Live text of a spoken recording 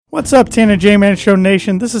What's up, Tanner J-Man Show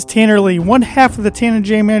Nation? This is Tanner Lee, one half of the Tanner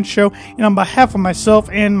J-Man Show, and on behalf of myself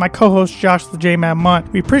and my co-host Josh the J-Man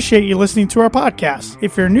Munt, we appreciate you listening to our podcast.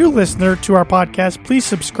 If you're a new listener to our podcast, please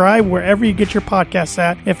subscribe wherever you get your podcasts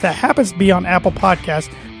at. If that happens to be on Apple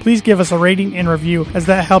Podcasts, please give us a rating and review, as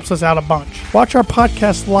that helps us out a bunch. Watch our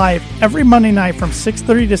podcast live every Monday night from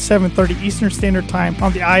 6:30 to 7:30 Eastern Standard Time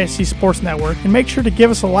on the ISC Sports Network. And make sure to give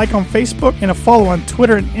us a like on Facebook and a follow on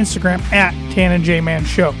Twitter and Instagram at Tan and J-Man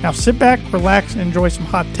Show. Now sit back, relax, and enjoy some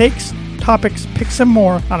hot takes, topics, picks, and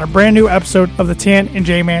more on a brand new episode of the Tan and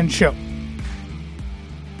J-Man Show.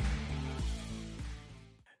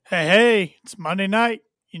 Hey, it's Monday night.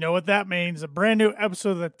 You know what that means. A brand new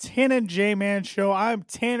episode of the Tan and J-Man Show. I'm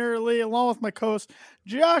Tanner Lee, along with my co-host,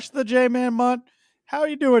 Josh the J-Man Munt. How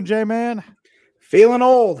you doing, J-Man? Feeling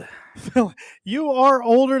old. You are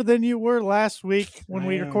older than you were last week when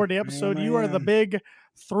we recorded the episode. You are the big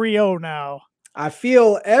 3-0 now. I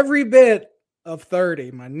feel every bit of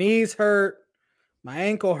 30. My knees hurt. My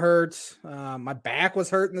ankle hurts. My back was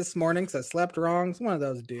hurting this morning because I slept wrong. It's one of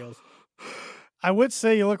those deals. I would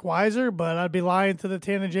say you look wiser, but I'd be lying to the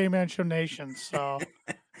Tan and J-Man Show Nation, so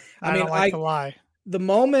I don't like to lie. The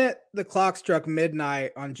moment the clock struck midnight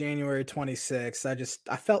on January 26th,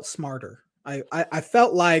 I felt smarter. I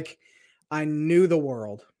felt like I knew the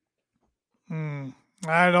world. I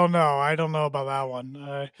don't know. I don't know about that one.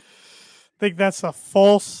 I think that's a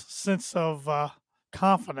false sense of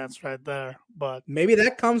confidence right there. But maybe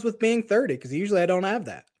that comes with being 30, because usually I don't have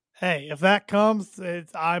that. Hey, if that comes,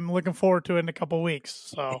 I'm looking forward to it in a couple of weeks.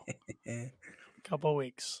 So,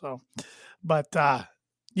 But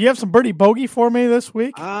you have some birdie bogey for me this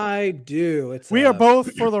week? I do. We are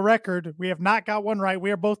both, for the record, we have not got one right.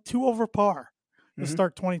 We are both 2 over par to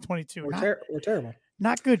start 2022. We're terrible.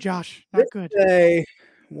 Not good, Josh. Not good. A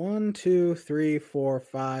 1, 2, 3, 4,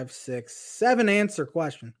 5, 6, 7 answer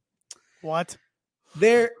question. What?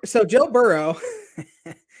 So Joe Burrow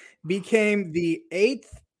became the 8th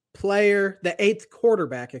quarterback, the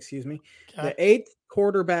 8th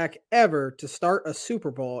quarterback ever to start a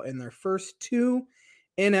Super Bowl in their first 2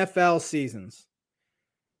 NFL seasons.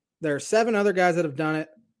 There are 7 other guys that have done it.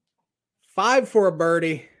 5 for a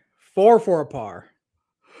birdie, 4 for a par.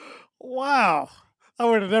 Wow. I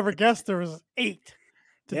would have never guessed there was 8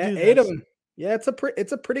 to do 8 of them. Yeah, it's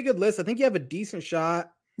a pretty good list. I think you have a decent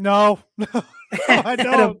shot. No, I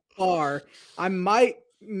don't. At a par. I might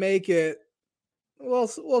make it.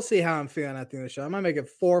 We'll see how I'm feeling at the end of the show. I might make it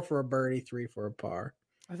 4 for a birdie, 3 for a par.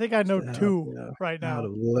 I think I know 2 right now. Not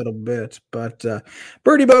a little bit, but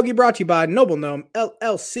Birdie Bogey brought to you by Noble Gnome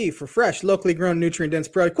LLC for fresh, locally grown, nutrient-dense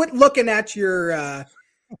product. Quit looking at your. I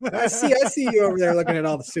see you over there looking at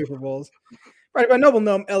all the Super Bowls. Right by Noble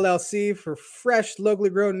Gnome LLC for fresh,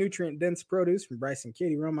 locally grown, nutrient-dense produce from Bryce and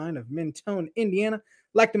Katie Romine of Mentone, Indiana.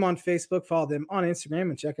 Like them on Facebook, follow them on Instagram,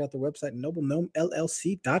 and check out their website,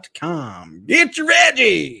 noblegnomellc.com. Get your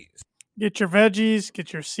veggies! Get your veggies,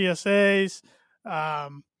 get your CSAs,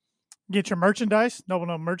 get your merchandise, Noble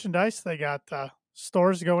Gnome merchandise. They got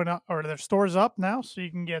stores going up, or their stores up now, so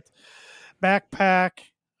you can get backpack,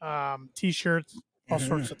 T-shirts, all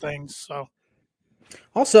sorts of things. So,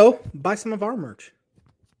 also, buy some of our merch.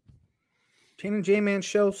 Tan and J-Man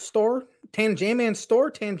Show store, Tan and J-Man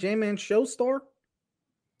store, Tan and J-Man Show store.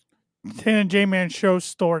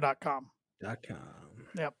 TanandJManShowStore.com.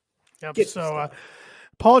 Yep. So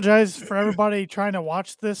apologize for everybody trying to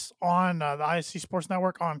watch this on the ISC Sports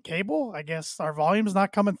Network on cable. I guess our volume's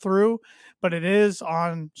not coming through, but it is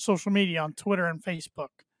on social media, on Twitter and Facebook.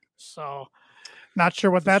 So not sure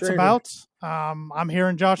what that's about. I'm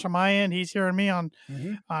hearing Josh on my end. He's hearing me on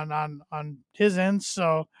his end.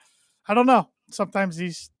 So I don't know. Sometimes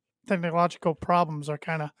these technological problems are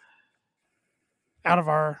kind of out of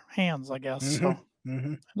our hands, I guess. So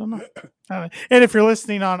I don't know. And if you're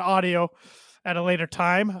listening on audio at a later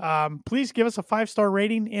time, please give us a 5-star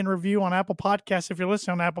rating and review on Apple Podcasts. If you're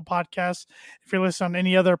listening on Apple Podcasts, if you're listening on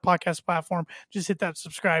any other podcast platform, just hit that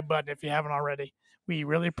subscribe button if you haven't already. We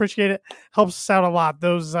really appreciate it. Helps us out a lot.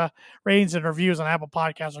 Those ratings and reviews on Apple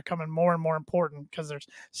Podcasts are coming more and more important because there's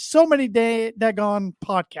so many daggone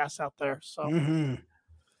podcasts out there. So,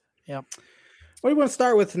 Yep. What do you want to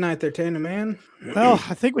start with tonight there, Tanner, man? Well,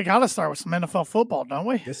 I think we got to start with some NFL football, don't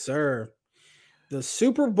we? Yes, sir. The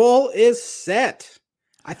Super Bowl is set.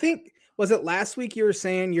 I think, was it last week you were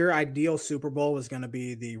saying your ideal Super Bowl was going to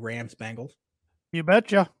be the Rams-Bengals? You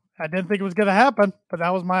betcha. I didn't think it was going to happen, but that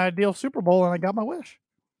was my ideal Super Bowl, and I got my wish.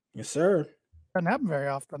 Yes, sir. Doesn't happen very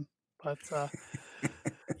often. But,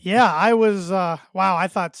 yeah, I was, I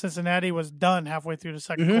thought Cincinnati was done halfway through the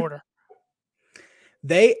second quarter.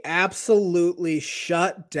 They absolutely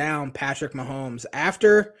shut down Patrick Mahomes.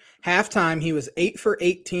 After halftime, he was 8 for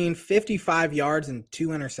 18, 55 yards, and 2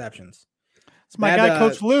 interceptions. It's my guy,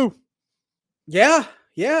 Coach Lou. Yeah.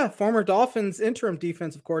 Former Dolphins interim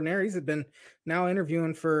defensive coordinator. He's been now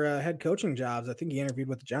interviewing for head coaching jobs. I think he interviewed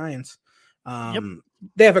with the Giants.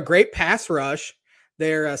 They have a great pass rush.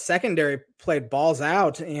 Their secondary played balls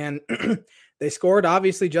out, and they scored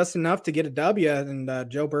obviously just enough to get a W. And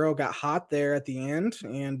Joe Burrow got hot there at the end.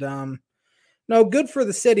 And no, good for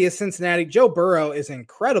the city of Cincinnati. Joe Burrow is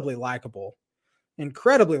incredibly likable.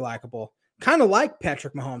 Kind of like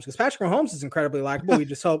Patrick Mahomes, because Patrick Mahomes is incredibly likable. We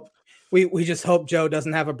just hope we just hope Joe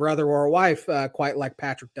doesn't have a brother or a wife quite like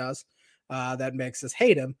Patrick does. That makes us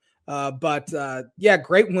hate him. But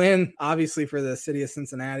great win, obviously, for the city of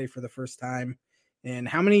Cincinnati for the first time in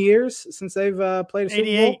how many years since they've played a Super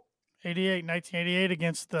Bowl? 1988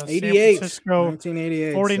 against the San Francisco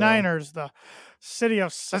 49ers, so. The city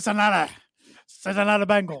of Cincinnati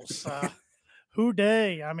Bengals. Who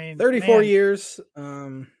day? I mean, 34 years,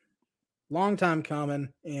 long time coming,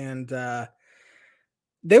 and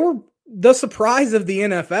they were the surprise of the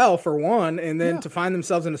NFL for one, and then to find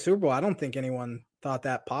themselves in a Super Bowl. I don't think anyone thought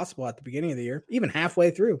that possible at the beginning of the year, even halfway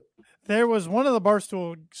through. There was one of the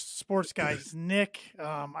Barstool Sports guys, Nick.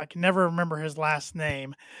 I can never remember his last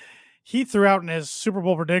name. He threw out in his Super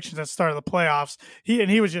Bowl predictions at the start of the playoffs.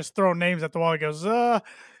 He was just throwing names at the wall. He goes,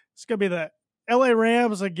 it's going to be the LA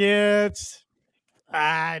Rams against,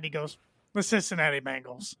 and he goes, the Cincinnati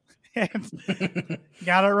Bengals. And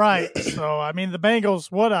got it right. So, I mean, the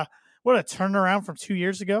Bengals, what a turnaround from 2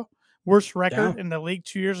 years ago. Worst record in the league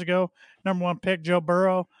 2 years ago. Number 1 pick, Joe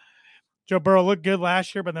Burrow. Joe Burrow looked good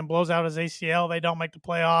last year, but then blows out his ACL. They don't make the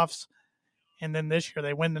playoffs. And then this year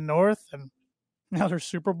they win the North, and now they're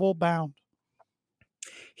Super Bowl bound.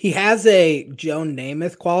 He has a Joe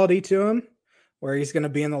Namath quality to him where he's going to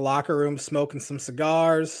be in the locker room smoking some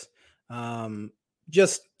cigars.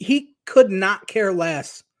 He could not care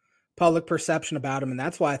less public perception about him, and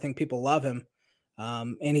that's why I think people love him.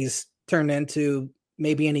 And he's turned into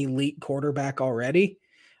maybe an elite quarterback already.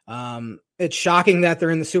 It's shocking that they're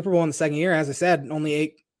in the Super Bowl in the second year. As I said,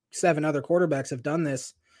 only 7 other quarterbacks have done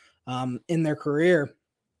this in their career.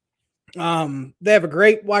 They have a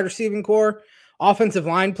great wide receiving core. Offensive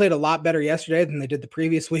line played a lot better yesterday than they did the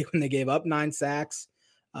previous week when they gave up 9 sacks.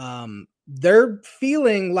 They're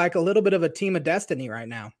feeling like a little bit of a team of destiny right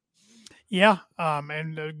now. Yeah,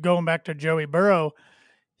 and going back to Joey Burrow,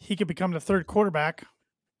 he could become the 3rd quarterback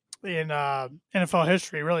in NFL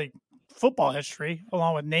history, really football history,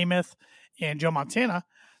 along with Namath and Joe Montana,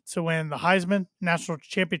 to win the Heisman, National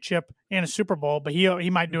Championship, and a Super Bowl. But he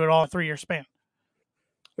might do it all in a 3-year span.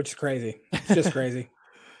 Which is crazy. It's just crazy.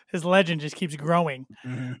 His legend just keeps growing.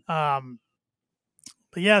 Mm-hmm.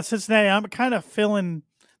 But yeah, Cincinnati, I'm kind of feeling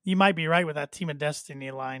you might be right with that team of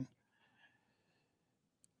destiny line.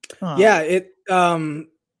 Yeah,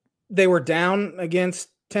 they were down against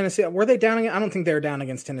Tennessee. Were they down? I don't think they were down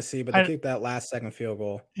against Tennessee, but they kicked that last second field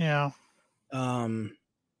goal. Yeah.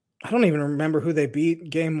 I don't even remember who they beat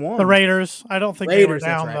game 1. The Raiders. I don't think they were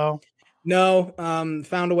down, though. No,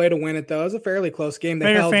 found a way to win it, though. It was a fairly close game.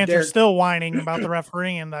 Raider fans are still whining about the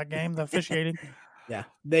refereeing in that game, the officiating. Yeah,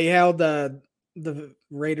 they held the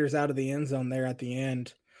Raiders out of the end zone there at the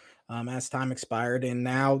end as time expired. And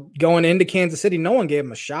now going into Kansas City, no one gave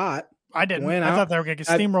them a shot. I didn't. I thought they were going to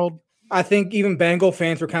get steamrolled. I think even Bengal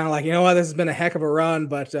fans were kind of like, you know what, this has been a heck of a run,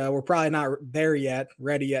 but we're probably not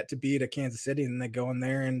ready yet to beat a Kansas City. And they go in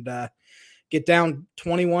there and get down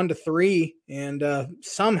 21-3 and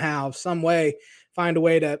somehow, some way, find a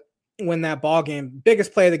way to win that ball game.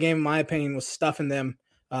 Biggest play of the game, in my opinion, was stuffing them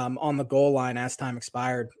on the goal line as time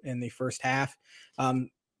expired in the first half.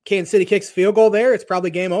 Kansas City kicks a field goal there. It's probably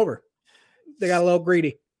game over. They got a little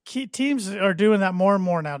greedy. Key teams are doing that more and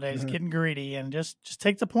more nowadays, getting greedy and just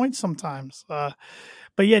take the points sometimes. But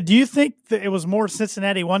yeah, do you think that it was more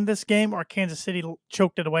Cincinnati won this game or Kansas City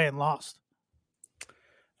choked it away and lost?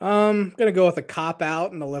 I'm gonna go with a cop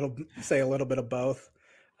out and a little bit of both.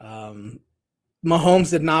 Mahomes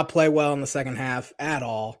did not play well in the second half at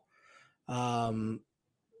all. The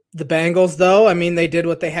Bengals, though, I mean, they did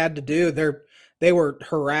what they had to do. They were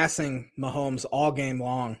harassing Mahomes all game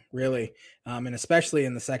long, really, and especially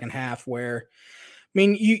in the second half where, I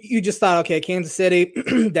mean, you just thought, okay, Kansas City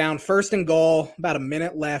down 1st and goal, about a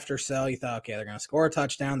minute left or so. You thought, okay, they're going to score a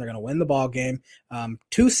touchdown. They're going to win the ball game.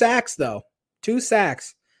 2 sacks, though. 2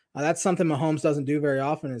 sacks. That's something Mahomes doesn't do very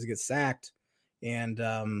often is get sacked.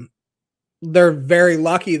 And they're very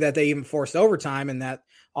lucky that they even forced overtime and that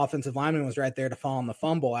offensive lineman was right there to fall on the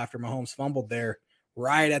fumble after Mahomes fumbled there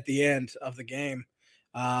right at the end of the game.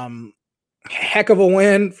 heck of a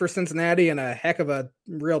win for Cincinnati and a heck of a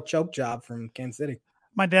real choke job from Kansas City.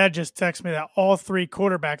 My dad just texted me that all three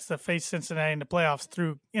quarterbacks that faced Cincinnati in the playoffs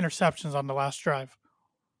threw interceptions on the last drive.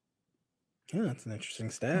 Yeah, that's an interesting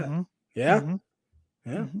stat. Mm-hmm. Yeah. Mm-hmm.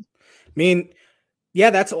 Yeah. Mm-hmm. I mean, yeah,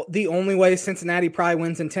 that's the only way Cincinnati probably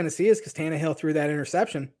wins in Tennessee is because Tannehill threw that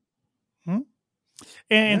interception. Mm-hmm.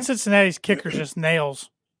 And Cincinnati's kicker just nails,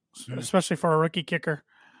 especially for a rookie kicker.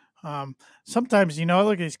 Sometimes, I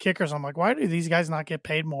look at these kickers, I'm like, why do these guys not get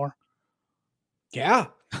paid more? Yeah.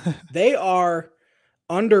 They are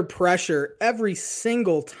under pressure every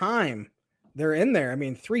single time they're in there. I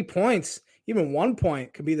mean, 3 points, even 1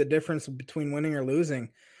 point could be the difference between winning or losing.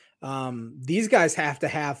 These guys have to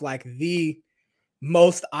have like the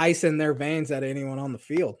most ice in their veins at anyone on the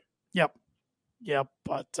field. Yep.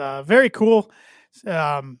 But very cool.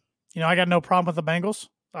 I got no problem with the Bengals.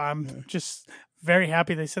 I'm just very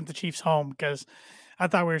happy they sent the Chiefs home because I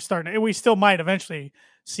thought we were starting, and we still might eventually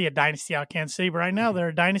see a dynasty out of Kansas City, but right now they're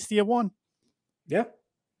a dynasty of one. Yeah.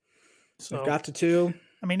 So they've got to two.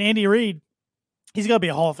 I mean, Andy Reid, he's going to be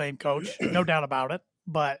a Hall of Fame coach, no doubt about it,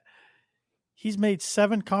 but he's made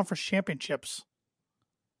 7 conference championships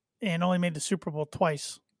and only made the Super Bowl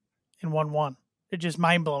twice and won one. It's just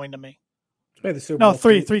mind-blowing to me. Made the Super Bowl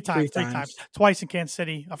three times. Twice in Kansas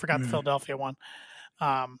City. I forgot the Philadelphia one.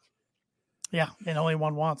 Yeah, and only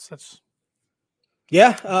won once. That's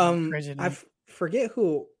crazy. I forget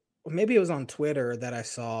who. Maybe it was on Twitter that I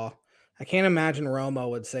saw. I can't imagine Romo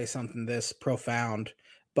would say something this profound,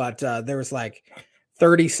 but there was like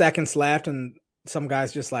 30 seconds left, and some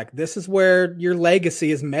guy's just like, "This is where your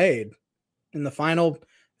legacy is made in the final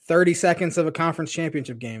 30 seconds of a conference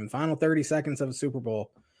championship game, final 30 seconds of a Super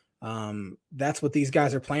Bowl." That's what these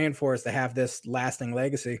guys are playing for, is to have this lasting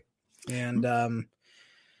legacy. And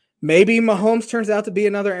maybe Mahomes turns out to be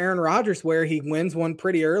another Aaron Rodgers, where he wins one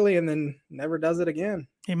pretty early and then never does it again.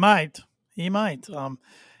 He might.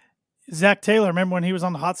 Zach Taylor, remember when he was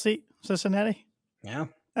on the hot seat, Cincinnati? Yeah.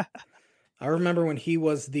 I remember when he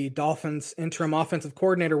was the Dolphins interim offensive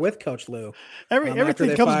coordinator with Coach Lou.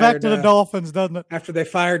 Everything comes back to the Dolphins, doesn't it? After they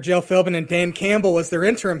fired Joe Philbin and Dan Campbell was their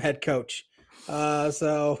interim head coach.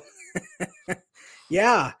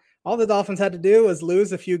 Yeah, all the Dolphins had to do was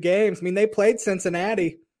lose a few games. I mean, they played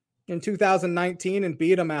Cincinnati in 2019 and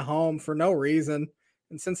beat them at home for no reason.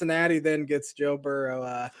 And Cincinnati then gets Joe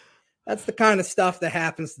Burrow. That's the kind of stuff that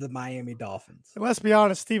happens to the Miami Dolphins. And let's be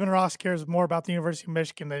honest, Stephen Ross cares more about the University of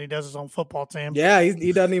Michigan than he does his own football team. Yeah,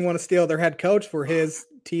 he doesn't even want to steal their head coach for his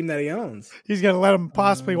team that he owns. He's going to let him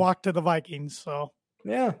possibly walk to the Vikings. So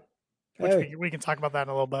yeah, we can talk about that in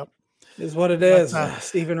a little bit. Is what it is.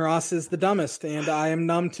 Stephen Ross is the dumbest, and I am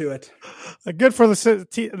numb to it. Good for the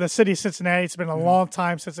city of Cincinnati. It's been a long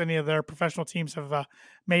time since any of their professional teams have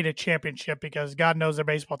made a championship, because God knows their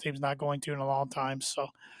baseball team's not going to in a long time. So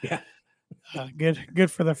yeah, good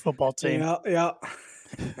for their football team. Yeah.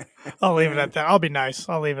 I'll leave it at that. I'll be nice.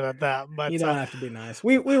 I'll leave it at that. But you don't have to be nice.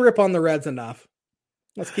 We rip on the Reds enough.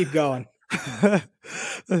 Let's keep going. But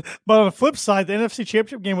on the flip side, the NFC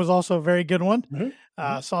Championship game was also a very good one.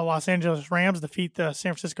 Saw Los Angeles Rams defeat the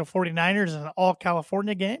San Francisco 49ers in an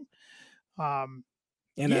all-California game. A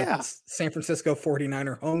San Francisco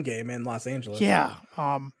 49er home game in Los Angeles. Yeah.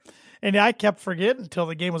 And I kept forgetting until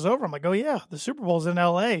the game was over. I'm like, oh, yeah, the Super Bowl's in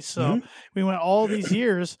L.A. So we went all these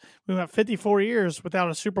years. We went 54 years without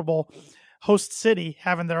a Super Bowl. Host city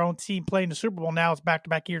having their own team playing the Super Bowl. Now it's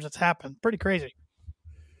back-to-back years it's happened. Pretty crazy.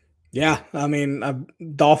 Yeah, I mean,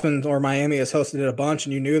 Dolphins or Miami has hosted it a bunch,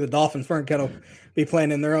 and you knew the Dolphins weren't going to be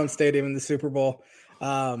playing in their own stadium in the Super Bowl.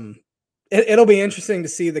 It'll be interesting to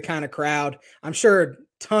see the kind of crowd. I'm sure a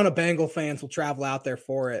ton of Bengal fans will travel out there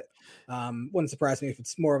for it. Wouldn't surprise me if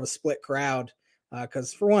it's more of a split crowd,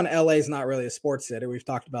 because for one, LA is not really a sports city. We've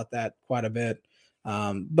talked about that quite a bit.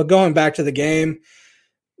 But going back to the game,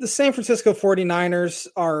 the San Francisco 49ers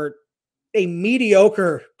are a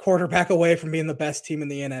mediocre quarterback away from being the best team in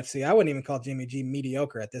the NFC. I wouldn't even call Jimmy G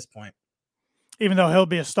mediocre at this point. Even though he'll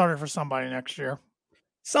be a starter for somebody next year.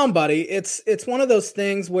 Somebody. It's one of those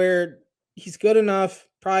things where he's good enough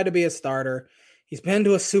probably to be a starter. He's been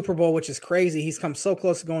to a Super Bowl, which is crazy. He's come so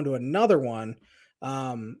close to going to another one.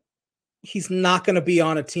 He's not going to be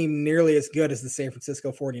on a team nearly as good as the San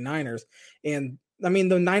Francisco 49ers. And, I mean,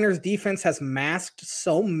 the Niners defense has masked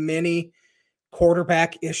so many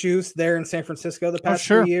quarterback issues there in San Francisco the past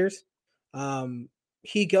 2 years.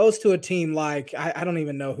 He goes to a team like, I don't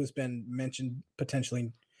even know who's been mentioned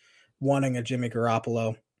potentially wanting a Jimmy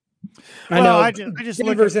Garoppolo. I just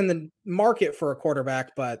Denver's in the market for a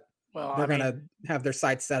quarterback, but they're going to have their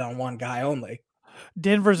sights set on one guy only.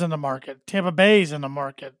 Denver's in the market. Tampa Bay's in the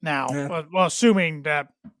market now. Yeah. Well, assuming that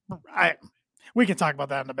We can talk about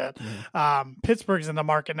that in a bit. Pittsburgh's in the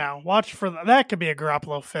market now. Watch for that. Could be a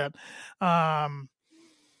Garoppolo fit.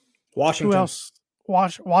 Washington. Who else?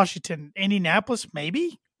 Washington. Indianapolis,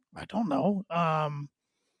 maybe? I don't know. I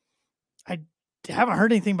haven't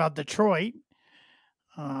heard anything about Detroit.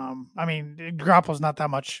 I mean, Garoppolo's not that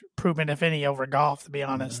much improvement, if any, over Goff, to be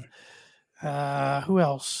honest. Who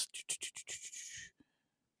else?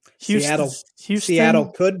 Houston.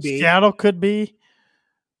 Seattle could be. Seattle could be.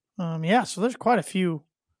 Yeah, so there's quite a few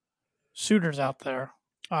suitors out there.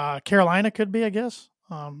 Carolina could be, I guess.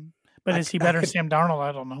 But is he better than Sam Darnold?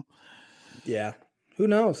 I don't know. Yeah. Who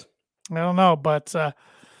knows? I don't know. But,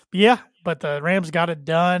 but the Rams got it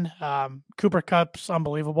done. Cooper Kupp's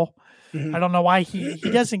unbelievable. I don't know why he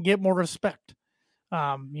doesn't get more respect.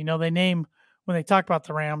 They name, when they talk about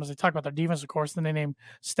the Rams, they talk about their defense, of course, then they name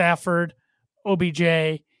Stafford, OBJ,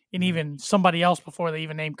 and even somebody else before they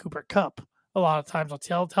even name Cooper Kupp. A lot of times on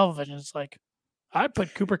television, it's like, I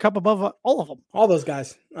put Cooper Kupp above all of them. All those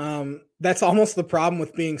guys. That's almost the problem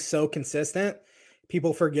with being so consistent.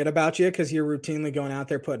 People forget about you because you're routinely going out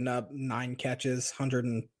there putting up 9 catches,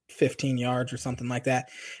 115 yards or something like that.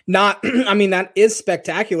 That is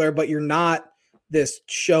spectacular, but you're not this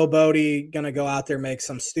showboaty going to go out there, make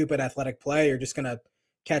some stupid athletic play. You're just going to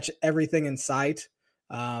catch everything in sight.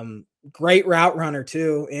 Great route runner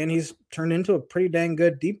too. And he's turned into a pretty dang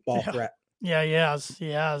good deep ball threat. Yeah, he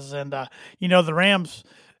has. And, the Rams,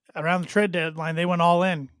 around the trade deadline, they went all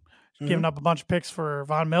in, giving up a bunch of picks for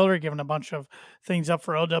Von Miller, giving a bunch of things up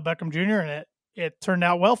for Odell Beckham Jr., and it turned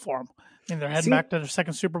out well for them. I mean, they're heading back to their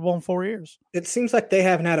second Super Bowl in 4 years. It seems like they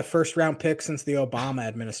haven't had a first-round pick since the Obama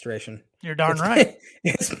administration. You're darn right.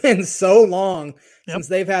 It's been so long since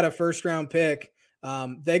they've had a first-round pick.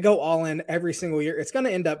 They go all in every single year. It's going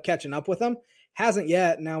to end up catching up with them. Hasn't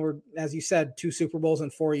yet. Now we're, as you said, 2 Super Bowls in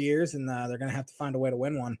 4 years, and they're going to have to find a way to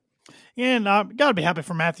win one. And got to be happy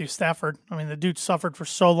for Matthew Stafford. I mean, the dude suffered for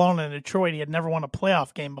so long in Detroit. He had never won a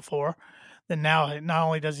playoff game before. Then now, not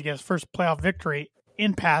only does he get his first playoff victory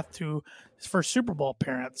in path to his first Super Bowl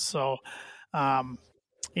appearance. So, I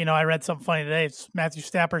read something funny today. It's Matthew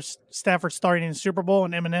Stafford starting in the Super Bowl,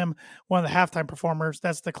 and Eminem, one of the halftime performers.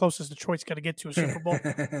 That's the closest Detroit's got to get to a Super Bowl.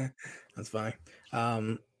 That's funny.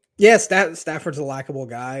 Stafford's a likable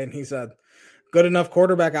guy, and he's a good enough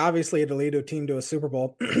quarterback, obviously, to lead a team to a Super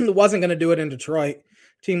Bowl. Wasn't going to do it in Detroit.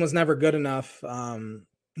 Team was never good enough.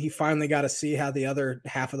 He finally got to see how the other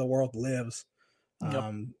half of the world lives. He's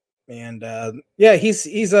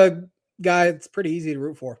a guy that's pretty easy to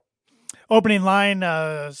root for. Opening line,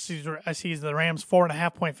 I see the Rams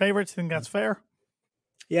 4.5-point favorites. Think that's fair?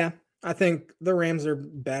 Yeah, I think the Rams are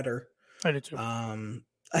better. I do too.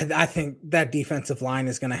 I think that defensive line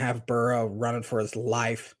is going to have Burrow running for his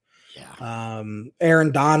life. Yeah.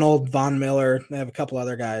 Aaron Donald, Von Miller, they have a couple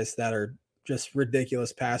other guys that are just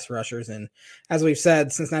ridiculous pass rushers. And as we've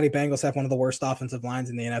said, Cincinnati Bengals have one of the worst offensive lines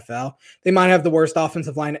in the NFL. They might have the worst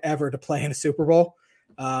offensive line ever to play in a Super Bowl.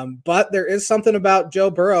 But there is something about Joe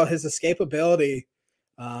Burrow. His escapability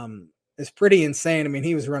is pretty insane. I mean,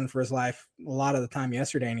 he was running for his life a lot of the time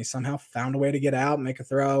yesterday, and he somehow found a way to get out, make a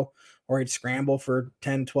throw, or he'd scramble for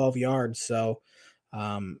 10, 12 yards. So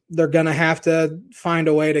they're going to have to find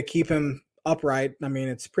a way to keep him upright. I mean,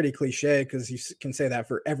 it's pretty cliche because you can say that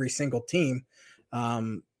for every single team.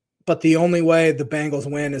 But the only way the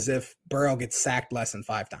Bengals win is if Burrow gets sacked less than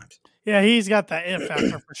 5 times. Yeah, he's got that it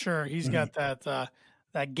factor for sure. He's got that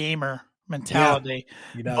gamer mentality.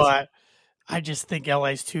 Yeah, he does. But I just think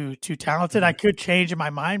LA's too talented. I could change in my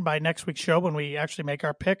mind by next week's show when we actually make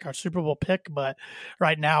our Super Bowl pick. But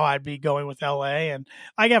right now I'd be going with LA, and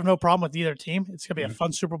I have no problem with either team. It's going to be a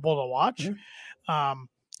fun Super Bowl to watch.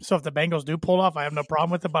 So if the Bengals do pull it off, I have no problem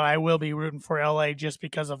with it, but I will be rooting for LA just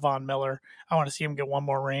because of Von Miller. I want to see him get one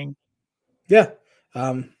more ring. Yeah.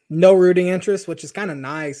 No rooting interest, which is kind of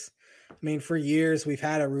nice. I mean, for years we've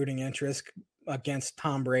had a rooting interest against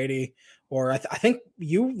Tom Brady, or I think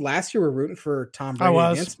you last year were rooting for Tom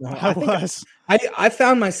Brady. I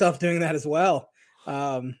found myself doing that as well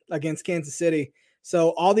against Kansas City. So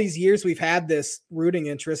all these years we've had this rooting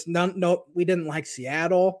interest. No, we didn't like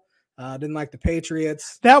Seattle. Didn't like the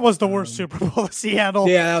Patriots. That was the worst Super Bowl. Seattle.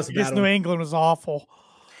 Yeah, that was a bad one. New England was awful.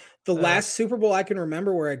 The last Super Bowl I can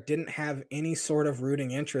remember where I didn't have any sort of rooting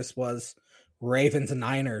interest was Ravens and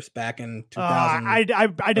Niners back in 2000. I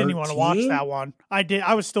didn't even want to watch that one. I did.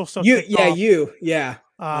 I was still so Yeah.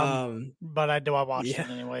 But I watched it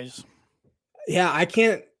anyways. Yeah, I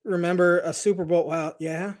can't remember a Super Bowl. Well,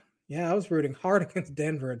 yeah, I was rooting hard against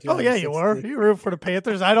Denver. Oh yeah, you were. You were rooting for the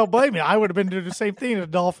Panthers. I don't blame you. I would have been doing the same thing if the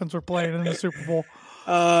Dolphins were playing in the Super Bowl.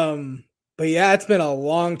 But yeah, it's been a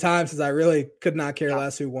long time since I really could not care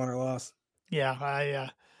less who won or lost. Yeah,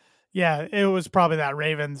 it was probably that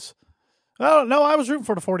Ravens. Oh, no, I was rooting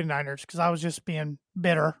for the 49ers because I was just being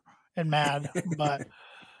bitter and mad. But, it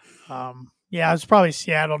was probably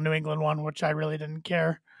Seattle, New England one, which I really didn't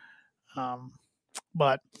care.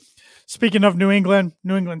 But speaking of New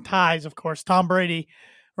England ties, of course, Tom Brady,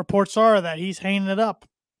 reports are that he's hanging it up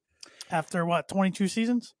after, 22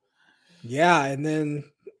 seasons? Yeah, and then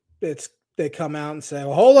they come out and say,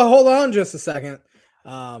 well, hold on just a second.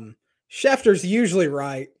 Schefter's usually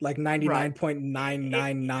right, like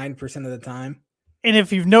 99.999% of the time. And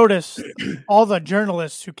if you've noticed, all the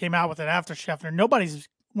journalists who came out with it after Schefter, nobody's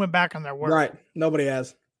went back on their word. Right. Nobody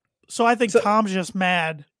has. So I think Tom's just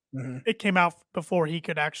mad. It came out before he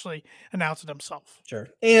could actually announce it himself. Sure.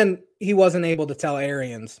 And he wasn't able to tell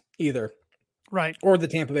Arians either. Right. Or the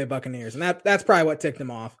Tampa Bay Buccaneers. And that's probably what ticked him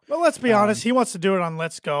off. Well, let's be honest. He wants to do it on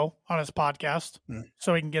Let's Go on his podcast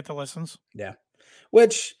so he can get the listens. Yeah.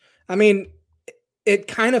 Which, I mean, it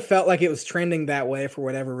kind of felt like it was trending that way for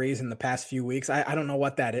whatever reason the past few weeks. I don't know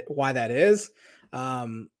why that is.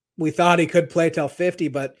 We thought he could play till 50,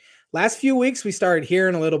 but last few weeks we started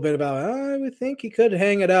hearing a little bit about, we think he could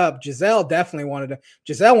hang it up. Giselle wanted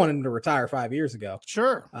him to retire 5 years ago.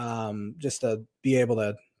 Sure. Just to be able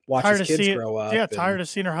to watch his kids grow up. Yeah, tired of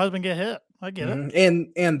seeing her husband get hit. I get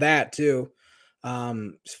it. And that too.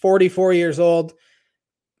 44 years old,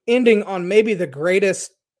 ending on maybe the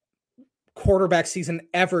greatest quarterback season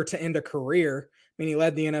ever to end a career. I mean, he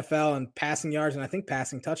led the NFL in passing yards and I think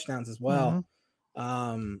passing touchdowns as well.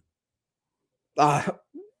 I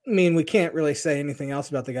mean, we can't really say anything else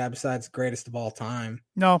about the guy besides greatest of all time.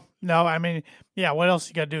 No. I mean, what else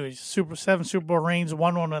you got to do? He's 7 Super Bowl rings,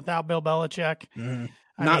 won one without Bill Belichick.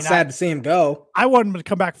 Not sad to see him go. I wanted him to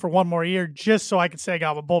come back for one more year just so I could say I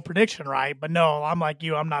got a bold prediction right. But no, I'm like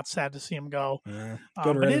you. I'm not sad to see him go.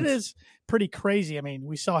 But it is pretty crazy. I mean,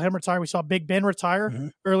 we saw him retire. We saw Big Ben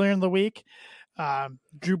retire earlier in the week.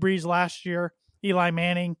 Drew Brees last year. Eli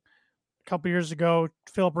Manning a couple years ago.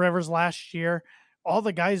 Phillip Rivers last year. All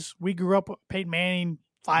the guys we grew up with. Peyton Manning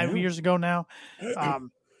 5 years ago now.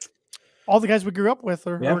 All the guys we grew up with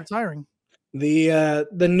are retiring. The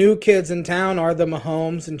new kids in town are the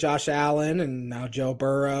Mahomes and Josh Allen and now Joe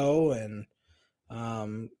Burrow and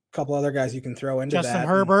a couple other guys you can throw into Justin that.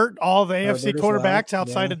 Herbert, all the AFC quarterbacks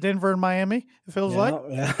outside of Denver and Miami, it feels like.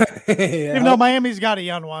 Even though Miami's got a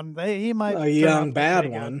young one, he might a young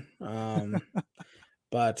bad one.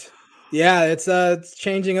 But yeah, it's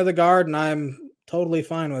changing of the guard, and I'm totally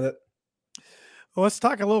fine with it. Well, let's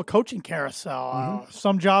talk a little coaching carousel.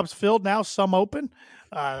 Some jobs filled now, some open.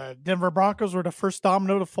 Denver Broncos were the first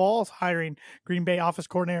domino to fall, hiring Green Bay offense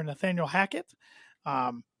coordinator Nathaniel Hackett.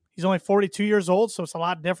 He's only 42 years old, so it's a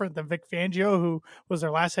lot different than Vic Fangio, who was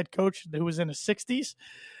their last head coach, who was in his 60s.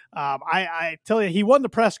 I tell you, he won the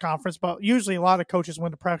press conference, but usually a lot of coaches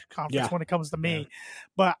win the press conference when it comes to me.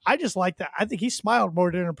 But I just like that. I think he smiled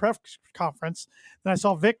more during a press conference than I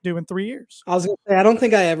saw Vic do in 3 years. I was going to say, I don't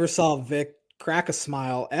think I ever saw Vic crack a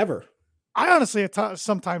smile ever. I honestly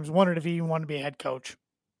sometimes wondered if he even wanted to be a head coach.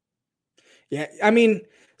 Yeah, I mean,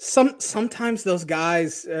 sometimes those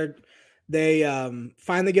guys they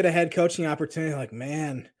finally get a head coaching opportunity. Like,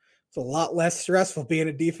 man, it's a lot less stressful being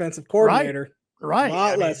a defensive coordinator. Right, a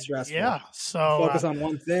lot less stressful. Yeah, so focus on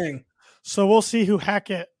one thing. So we'll see who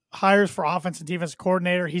Hackett hires for offense and defensive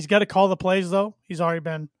coordinator. He's got to call the plays, though. He's already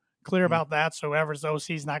been clear about that. So whoever's OC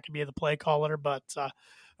is not going to be the play caller. But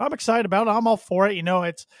I'm excited about it. I'm all for it.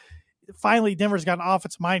 It's finally Denver's got an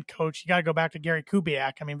offensive mind coach. You got to go back to Gary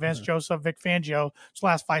Kubiak. I mean, Vince Joseph, Vic Fangio, the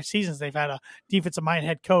last 5 seasons, they've had a defensive mind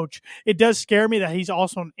head coach. It does scare me that he's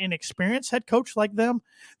also an inexperienced head coach like them.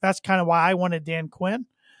 That's kind of why I wanted Dan Quinn.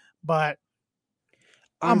 But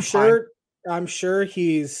I'm sure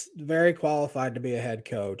he's very qualified to be a head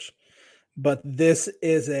coach. But this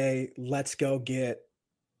is a let's go get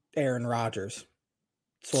Aaron Rodgers.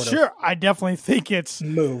 Sure, I definitely think it's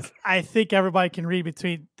move. I think everybody can read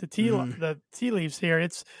between the tea leaves here.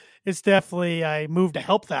 It's definitely a move to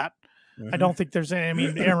help that. I don't think there's any. I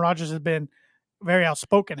mean, Aaron Rodgers has been very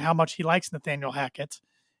outspoken how much he likes Nathaniel Hackett,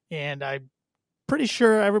 and I'm pretty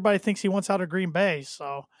sure everybody thinks he wants out of Green Bay.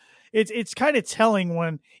 So it's kind of telling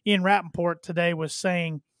when Ian Rappaport today was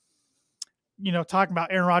saying, talking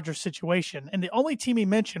about Aaron Rodgers' situation, and the only team he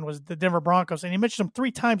mentioned was the Denver Broncos, and he mentioned them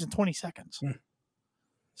 3 times in 20 seconds.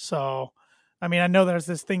 So, I mean, I know there's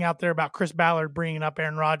this thing out there about Chris Ballard bringing up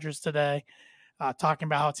Aaron Rodgers today, talking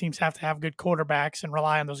about how teams have to have good quarterbacks and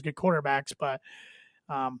rely on those good quarterbacks. But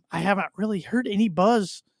I haven't really heard any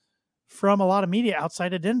buzz from a lot of media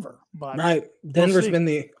outside of Denver. But right, Denver's been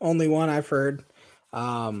the only one I've heard.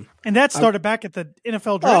 And that started back at the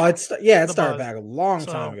NFL draft. It started back a long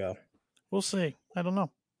time ago. We'll see. I don't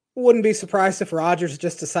know. Wouldn't be surprised if Rodgers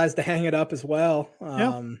just decides to hang it up as well.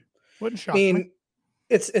 Wouldn't shock me.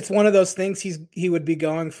 It's one of those things. He would be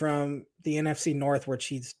going from the NFC North, which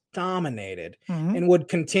he's dominated and would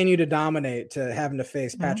continue to dominate, to having to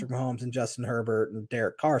face Patrick Mahomes and Justin Herbert and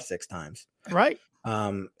Derek Carr 6 times. Right.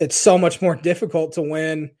 It's so much more difficult to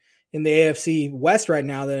win in the AFC West right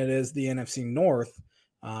now than it is the NFC North.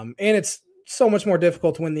 And it's so much more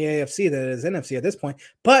difficult to win the AFC than it is NFC at this point,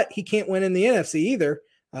 but he can't win in the NFC either.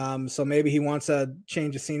 So maybe he wants a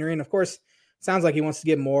change of scenery. And of course, sounds like he wants to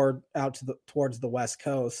get more out towards the West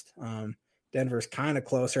Coast. Denver's kind of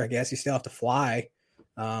closer. I guess you still have to fly.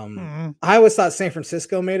 I always thought San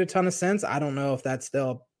Francisco made a ton of sense. I don't know if that's still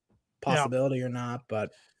a possibility or not,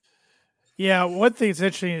 but yeah, one thing that's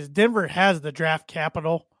interesting is Denver has the draft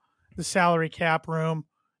capital, the salary cap room,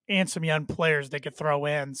 and some young players they could throw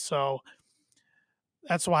in. So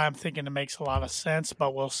that's why I'm thinking it makes a lot of sense,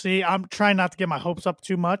 but we'll see. I'm trying not to get my hopes up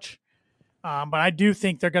too much. But I do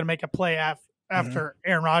think they're going to make a play after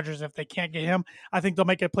Aaron Rodgers. If they can't get him, I think they'll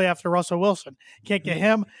make a play after Russell Wilson. Can't get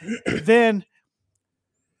him, then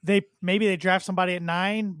they draft somebody at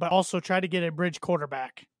 9, but also try to get a bridge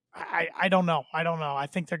quarterback. I don't know. I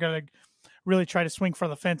think they're going to really try to swing for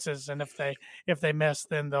the fences, and if they miss,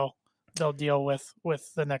 then they'll deal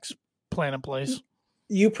with the next plan in place.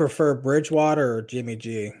 You prefer Bridgewater or Jimmy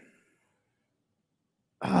G?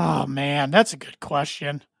 Oh man, that's a good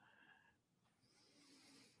question.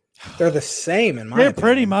 They're the same in my opinion. They're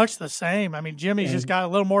pretty much the same. I mean, Jimmy's just got a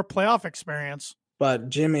little more playoff experience. But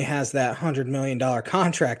Jimmy has that $100 million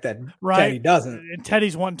contract that Teddy doesn't. And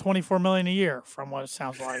Teddy's wanting $24 million a year, from what it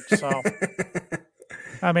sounds like. So,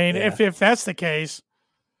 I mean, if that's the case,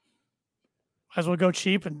 might as well go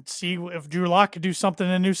cheap and see if Drew Lock could do something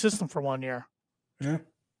in a new system for 1 year. Yeah.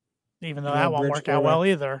 Even though that won't work out well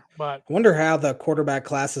either. But I wonder how the quarterback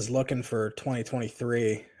class is looking for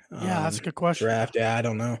 2023. Yeah, that's a good question. Draft. Yeah, I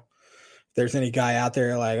don't know if there's any guy out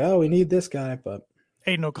there like, oh, we need this guy, but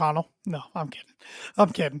Aiden O'Connell. No, I'm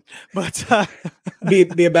kidding. But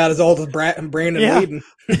be about as old as Brandon Weeden.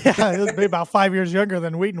 Yeah, he'll be about 5 years younger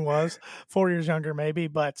than Weeden was, 4 years younger maybe.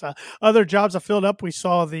 But other jobs that filled up, we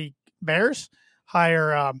saw the Bears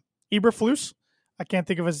hire Eberflus. I can't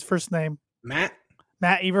think of his first name. Matt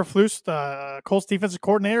Eberflus, the Colts defensive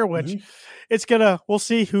coordinator, which we'll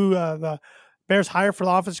see who the Bears hire for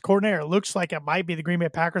the offensive coordinator. It looks like it might be the Green Bay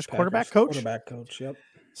Packers quarterback coach. Quarterback coach, yep.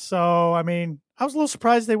 So, I mean, I was a little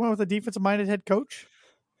surprised they went with a defensive-minded head coach.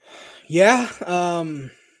 Yeah.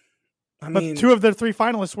 But 2 of their 3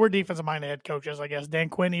 finalists were defensive-minded head coaches, I guess. Dan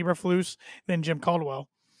Quinn, Eberflus, then Jim Caldwell.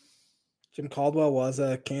 Jim Caldwell was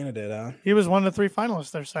a candidate, huh? He was one of the 3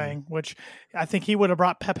 finalists, they're saying, which I think he would have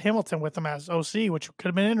brought Pep Hamilton with him as OC, which could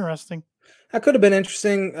have been interesting. That could have been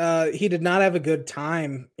interesting. He did not have a good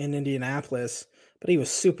time in Indianapolis, but he was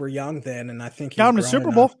super young then, and I think he got him to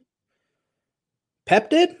Super Bowl.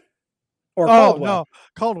 Pep did? Or Caldwell? No,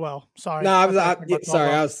 Caldwell. Sorry. No, I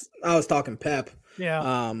was talking Pep.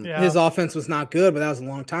 Yeah. His offense was not good, but that was a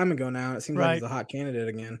long time ago now. It seems like he's a hot candidate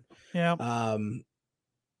again. Yeah.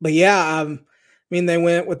 But yeah, I mean, they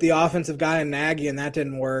went with the offensive guy in Nagy, and that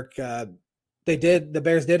didn't work. The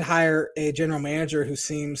Bears did hire a general manager who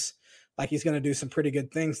seems like he's going to do some pretty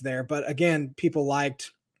good things there. But again, people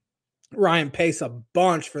liked Ryan Pace a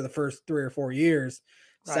bunch for the first 3 or 4 years,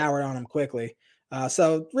 soured on him quickly.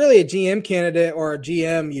 So really a GM candidate or a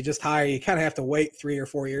GM you just hire, you kind of have to wait 3 or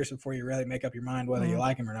 4 years before you really make up your mind whether you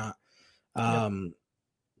like him or not.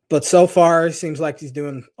 But so far it seems like he's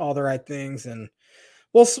doing all the right things, and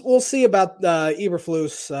we'll see about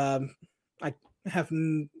Eberflus. I have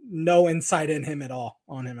no insight on him at all.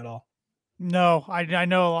 No, I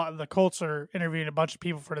know a lot of the Colts are interviewing a bunch of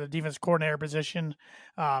people for the defense coordinator position.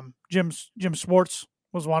 Jim Schwartz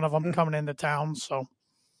was one of them coming into town. So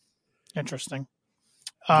interesting.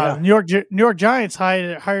 New York Giants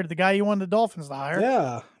hired the guy you wanted the Dolphins to hire.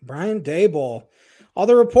 Yeah, Brian Daboll. All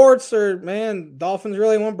the reports are, Dolphins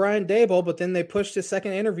really want Brian Daboll, but then they pushed his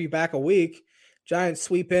second interview back a week. Giants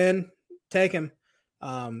sweep in, take him.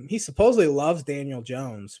 He supposedly loves Daniel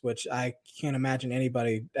Jones, which I can't imagine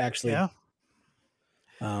anybody actually. Yeah.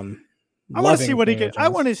 I want to see what he can. I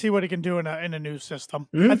want to see what he can do in a new system.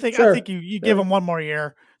 I think you give him 1 more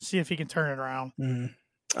year, see if he can turn it around.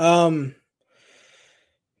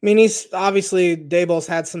 I mean, he's obviously Daboll's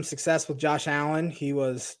had some success with Josh Allen. He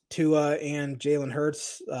was Tua and Jalen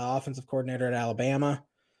Hurts offensive coordinator at Alabama.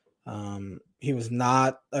 He was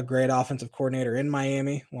not a great offensive coordinator in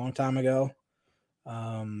Miami a long time ago.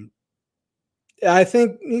 I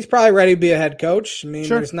think he's probably ready to be a head coach. I mean,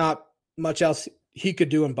 there's not much else he could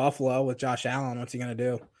do in Buffalo with Josh Allen. What's he going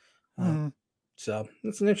to do? So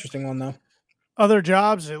it's an interesting one, though. Other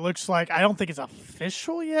jobs, it looks like, I don't think it's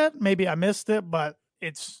official yet. Maybe I missed it, but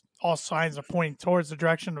it's all signs are pointing towards the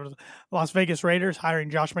direction of the Las Vegas Raiders hiring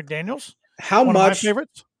Josh McDaniels. How much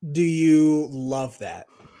do you love that?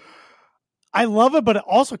 I love it, but it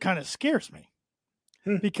also kind of scares me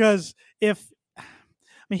because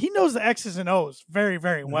he knows the X's and O's very,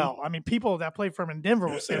 very well. I mean, people that played for him in Denver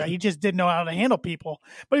will say that he just didn't know how to handle people,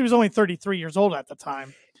 but he was only 33 years old at the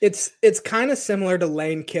time. It's kind of similar to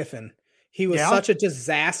Lane Kiffin. He was such a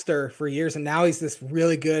disaster for years, and now he's this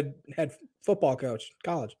really good head football coach,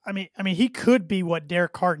 college. I mean, he could be what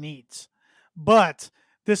Derek Carr needs, but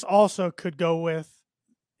this also could go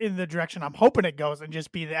in the direction I'm hoping it goes and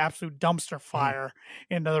just be the absolute dumpster fire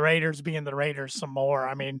into the Raiders being the Raiders some more.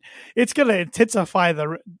 I mean, it's going to intensify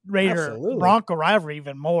the Bronco rivalry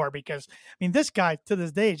even more because, I mean, this guy to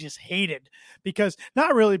this day is just hated because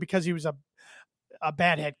not really because he was a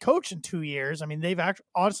bad head coach in 2 years. I mean, they've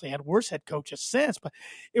honestly had worse head coaches since, but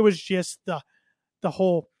it was just the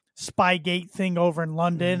whole Spygate thing over in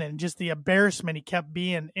London and just the embarrassment he kept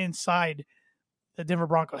being inside the Denver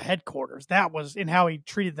Bronco headquarters. That was in how he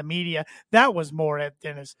treated the media. That was more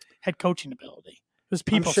than his head coaching ability. His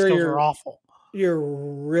people still are awful. You're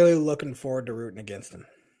really looking forward to rooting against him.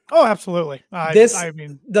 Oh, absolutely. I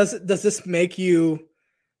mean, does this make you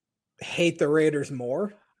hate the Raiders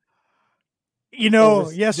more?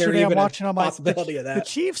 Yesterday I'm watching. I'm like, the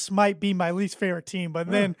Chiefs might be my least favorite team, but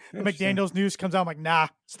then the McDaniels news comes out. I'm like, nah,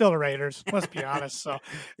 still the Raiders. Let's be honest. So,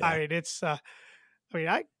 I mean, it's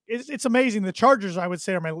amazing. The Chargers, I would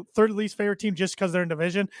say, are my third least favorite team just because they're in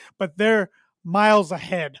division, but they're miles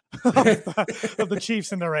ahead of the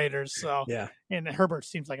Chiefs and the Raiders. So, and Herbert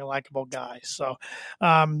seems like a likable guy. So,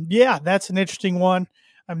 that's an interesting one.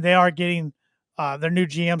 They are getting their new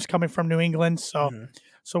GMs coming from New England. So.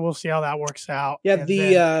 So we'll see how that works out. Yeah,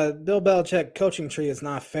 Bill Belichick coaching tree has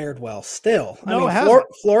not fared well still. No,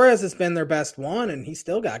 Flores has been their best one, and he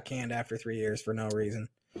still got canned after 3 years for no reason.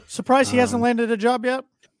 Surprised he hasn't landed a job yet?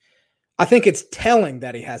 I think it's telling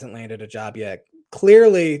that he hasn't landed a job yet.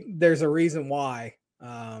 Clearly, there's a reason why.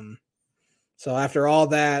 So after all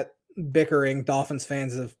that bickering Dolphins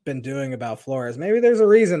fans have been doing about Flores, maybe there's a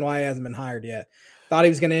reason why he hasn't been hired yet. Thought he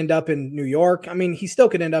was going to end up in New York. I mean, he still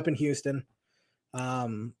could end up in Houston.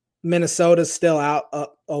 Minnesota's still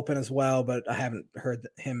open as well, but I haven't heard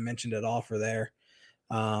him mentioned at all for there.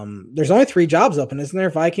 There's only 3 jobs open, isn't there?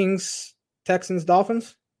 Vikings, Texans,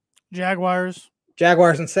 Dolphins, Jaguars,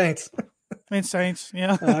 and Saints. And Saints,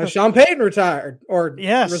 yeah. Sean Payton retired or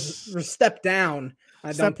yes, stepped down.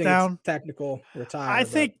 I don't think it's technical retire. I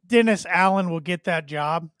think Dennis Allen will get that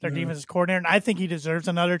job, their defensive coordinator, and I think he deserves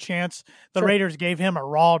another chance. The Raiders gave him a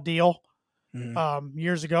raw deal.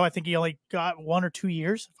 Years ago. I think he only got 1 or 2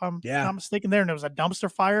 years, if I'm not mistaken there. And it was a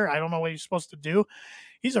dumpster fire. I don't know what he's supposed to do.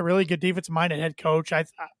 He's a really good defensive minded head coach. If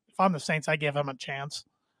I'm the Saints, I give him a chance.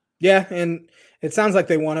 Yeah. And it sounds like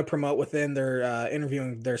they want to promote within. They're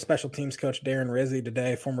interviewing their special teams coach, Darren Rizzi,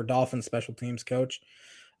 today, former Dolphins special teams coach.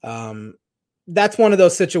 That's one of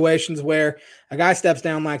those situations where a guy steps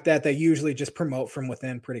down like that. They usually just promote from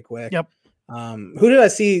within pretty quick. Yep. Who did I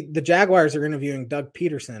see? The Jaguars are interviewing Doug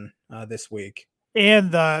Peterson this week.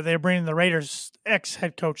 And they're bringing the Raiders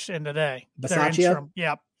ex-head coach in today. Bisaccia?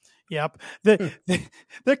 Yep.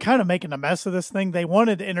 They're kind of making a mess of this thing. They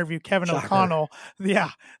wanted to interview Kevin O'Connell, the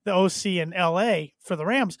OC in L.A. for the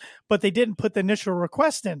Rams, but they didn't put the initial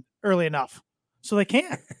request in early enough. So they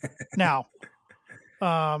can't now.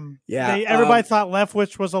 Everybody thought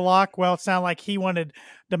Leftwich was a lock. Well, it sounded like he wanted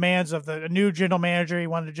demands of the new general manager. He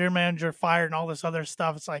wanted the general manager fired and all this other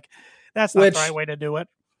stuff. It's like, that's not the right way to do it.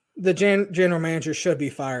 The general manager should be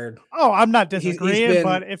fired. Oh, I'm not disagreeing,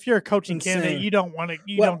 but if you're a coaching candidate, you don't want to.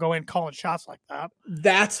 Don't go in calling shots like that.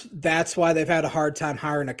 That's why they've had a hard time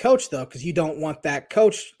hiring a coach, though, because you don't want that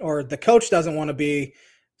coach, or the coach doesn't want to be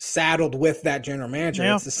saddled with that general manager.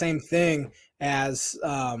 Yeah. It's the same thing as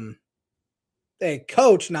a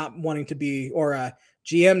coach not wanting to be, or a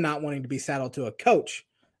GM not wanting to be saddled to a coach.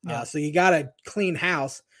 Yeah. So you got to clean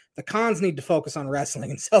house. The Cons need to focus on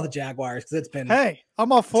wrestling and sell the Jaguars because it's been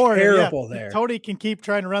I'm all for terrible there. Tony can keep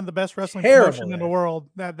trying to run the best wrestling promotion in the world.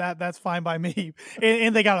 That's fine by me.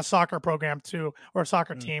 And they got a soccer program too, or a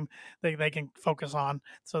soccer team they can focus on.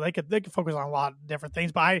 So they could focus on a lot of different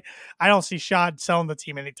things. But I don't see Shad selling the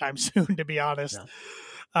team anytime soon, to be honest.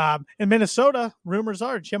 No. In Minnesota, rumors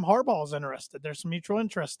are Jim Harbaugh is interested. There's some mutual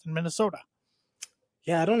interest in Minnesota.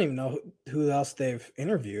 Yeah, I don't even know who else they've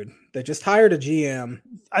interviewed. They just hired a GM.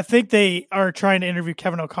 I think they are trying to interview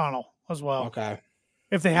Kevin O'Connell as well. Okay.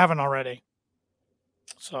 If they haven't already.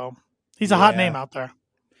 So, He's a hot name out there.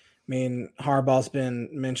 I mean, Harbaugh's been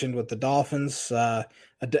mentioned with the Dolphins.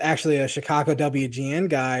 Actually, a Chicago WGN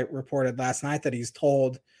guy reported last night that he's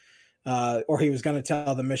told, or he was going to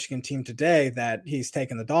tell the Michigan team today that he's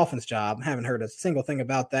taken the Dolphins job. I haven't heard a single thing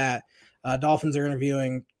about that. Dolphins are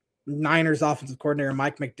interviewing Niners offensive coordinator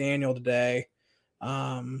Mike McDaniel today.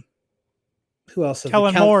 Who else?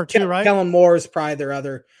 Kellen Moore too, right? Kellen Moore is probably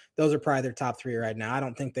those are probably their top three right now. I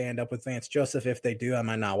don't think they end up with Vance Joseph. If they do, I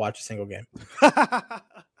might not watch a single game.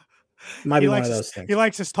 Might be one of those things. He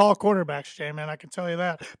likes his tall quarterbacks, Jay, man. I can tell you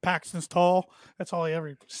that. Paxton's tall. That's all he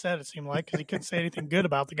ever said, it seemed like, because he couldn't say anything good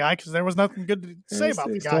about the guy because there was nothing good to say about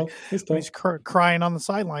the guy. Tall. He's crying on the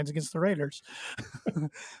sidelines against the Raiders.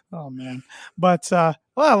 Oh, man. But a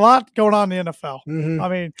lot going on in the NFL. Mm-hmm. I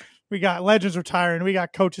mean, we got legends retiring. We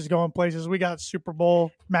got coaches going places. We got Super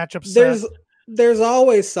Bowl matchups. There's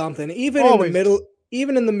always something. Even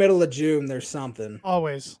in the middle of June, there's something.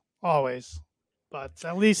 Always. But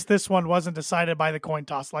at least this one wasn't decided by the coin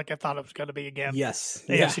toss like I thought it was going to be again. Yes.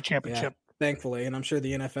 AFC Championship. Yeah, thankfully. And I'm sure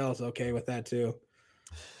the NFL is okay with that too.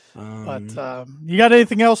 But you got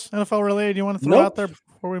anything else NFL related you want to throw out there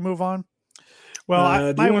before we move on?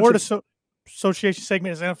 Well, my word association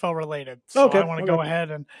segment is NFL related. So I want to go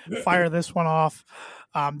ahead and fire this one off.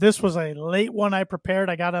 This was a late one I prepared,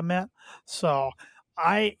 I got to admit. So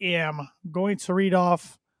I am going to read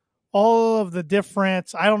off all of the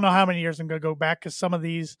different, I don't know how many years I'm going to go back because some of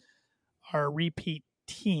these are repeat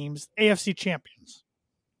teams, AFC champions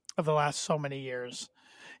of the last so many years.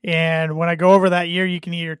 And when I go over that year, you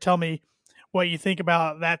can either tell me what you think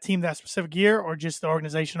about that team that specific year or just the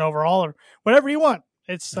organization overall or whatever you want.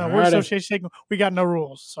 It's word association. We got no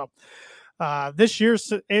rules. So this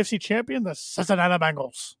year's AFC champion, the Cincinnati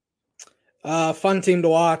Bengals. Fun team to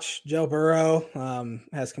watch. Joe Burrow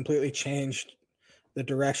has completely changed the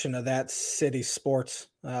direction of that city's sports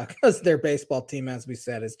because their baseball team, as we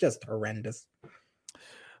said, is just horrendous.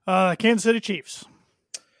 Kansas City Chiefs.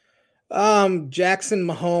 Jackson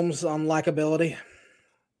Mahomes on likability.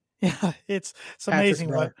 Yeah, it's amazing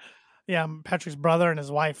what Patrick's brother and his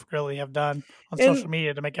wife really have done on social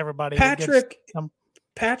media to make everybody.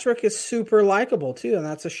 Patrick is super likable too, and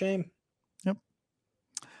that's a shame. Yep.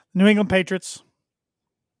 New England Patriots.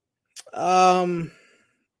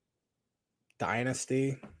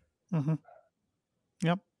 Dynasty. Mm-hmm.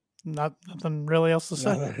 Yep. Nothing really else to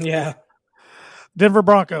say. Yeah. Denver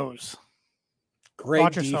Broncos.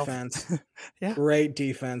 Great defense. Yeah. Great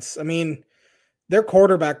defense. I mean, their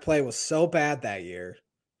quarterback play was so bad that year.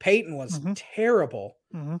 Peyton was terrible.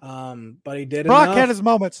 Mm-hmm. But he did Brock enough. had his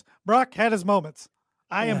moments.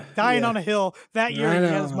 I am dying on a hill. That year he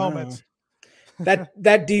had his moments.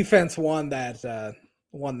 That defense won that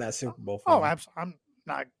Super Bowl. I'm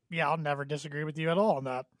not. Yeah, I'll never disagree with you at all on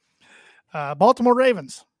that. Baltimore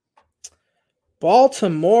Ravens.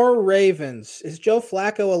 Baltimore Ravens. Is Joe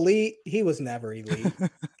Flacco elite? He was never elite.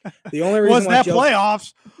 The only reason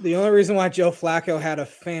playoffs. The only reason why Joe Flacco had a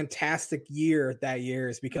fantastic year that year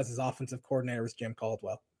is because his offensive coordinator was Jim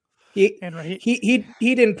Caldwell. He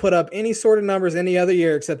didn't put up any sort of numbers any other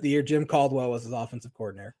year except the year Jim Caldwell was his offensive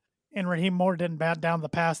coordinator. And Raheem Moore didn't bat down the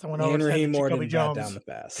pass that went over. And Raheem Moore didn't bat down the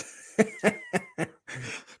pass.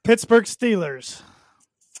 Pittsburgh Steelers.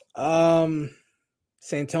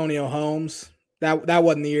 Santonio Holmes. That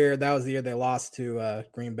wasn't the year. That was the year they lost to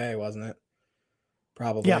Green Bay, wasn't it?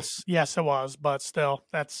 Probably. Yes, it was. But still,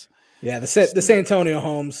 that's the Santonio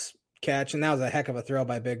Holmes catch, and that was a heck of a throw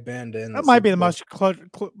by Big Ben. That might be the most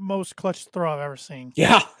clutch throw I've ever seen.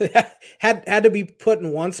 Yeah, had to be put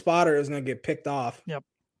in one spot, or it was going to get picked off. Yep,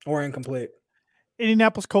 or incomplete.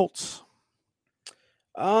 Indianapolis Colts.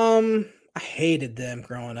 I hated them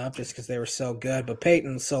growing up just because they were so good, but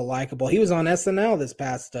Peyton was so likable. He was on SNL this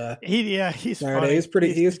past he's Saturday.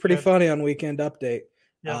 Funny. He was pretty funny on Weekend Update.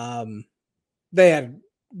 Yep. They had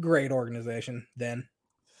great organization then.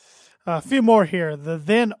 A few more here. The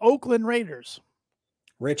then Oakland Raiders.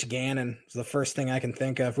 Rich Gannon is the first thing I can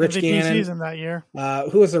think of. Rich Gannon season that year.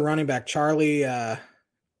 Who was the running back? Charlie.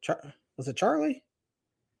 Was it Charlie?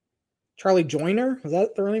 Charlie Joyner? Was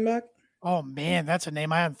that the running back? Oh, man, that's a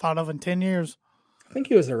name I hadn't thought of in 10 years. I think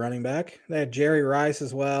he was the running back. They had Jerry Rice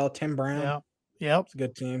as well, Tim Brown. Yep. It's a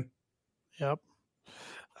good team. Yep.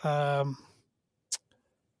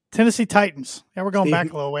 Tennessee Titans. Yeah, we're going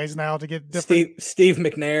back a little ways now to get different. Steve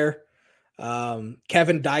McNair.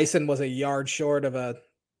 Kevin Dyson was a yard short of a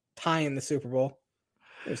tie in the Super Bowl.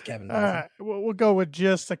 There's Kevin Dyson. All right, we'll go with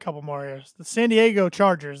just a couple more years. The San Diego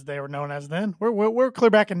Chargers, they were known as then. We're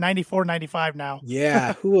clear back in 94, 95 now.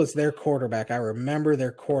 Yeah, who was their quarterback? I remember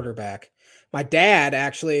their quarterback. My dad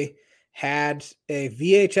actually had a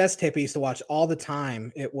VHS tape I used to watch all the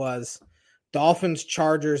time. It was Dolphins,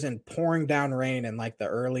 Chargers, and pouring down rain in like the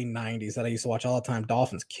early 90s that I used to watch all the time.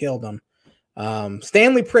 Dolphins killed them. Not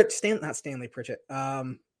Stanley Pritchett.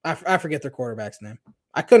 I forget their quarterback's name.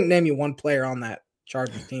 I couldn't name you one player on that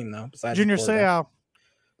Chargers team though. Besides Junior Seau.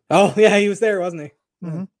 Oh yeah, he was there, wasn't he?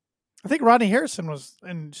 Mm-hmm. I think Rodney Harrison was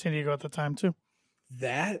in San Diego at the time too.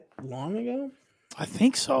 That long ago? I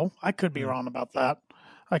think so. I could be wrong about that.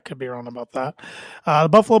 The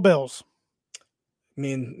Buffalo Bills. I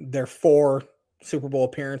mean, they're 4 Super Bowl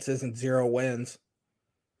appearances and 0 wins.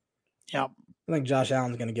 Yep. I think Josh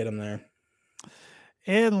Allen's going to get him there.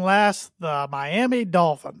 And last, the Miami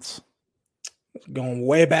Dolphins. Going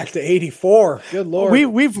way back to 84. Good Lord.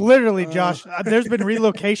 We've literally, Josh, there's been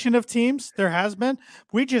relocation of teams. There has been.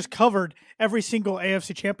 We just covered every single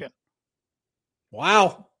AFC champion.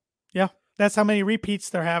 Wow. Yeah. That's how many repeats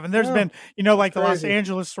there have. And there's been, like the Los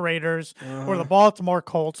Angeles Raiders or the Baltimore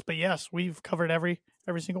Colts. But yes, we've covered every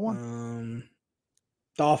single one.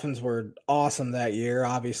 Dolphins were awesome that year.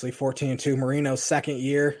 Obviously, 14-2. Marino's second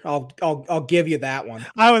year. I'll give you that one.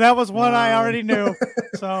 That was one I already knew.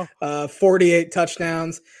 So 48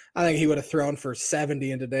 touchdowns. I think he would have thrown for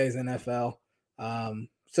 70 in today's NFL.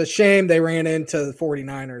 It's a shame they ran into the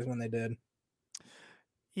 49ers when they did.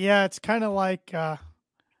 Yeah, it's kind of like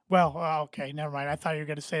okay, never mind. I thought you were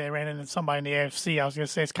going to say they ran into somebody in the AFC. I was going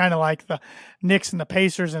to say it's kind of like the Knicks and the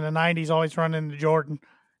Pacers in the 90s always running into Jordan.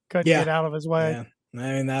 Couldn't get out of his way. Yeah.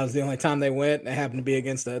 I mean, that was the only time they went. It happened to be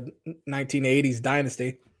against the 1980s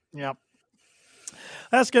dynasty. Yep.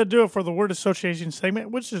 That's going to do it for the Word Association segment,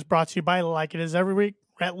 which is brought to you by, like it is every week,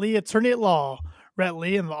 Rhett Lee, Attorney at Law. Rhett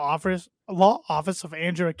Lee and the law office of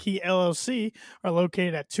Andrew Key, LLC are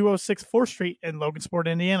located at 206 4th Street in Logansport,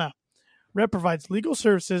 Indiana. Rhett provides legal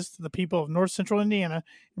services to the people of North Central Indiana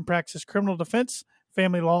and practices criminal defense,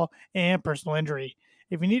 family law, and personal injury.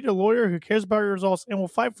 If you need a lawyer who cares about your results and will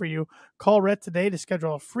fight for you, call Rhett today to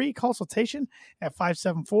schedule a free consultation at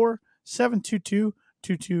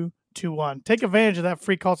 574-722-2221. Take advantage of that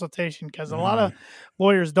free consultation because a lot of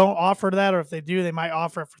lawyers don't offer that, or if they do, they might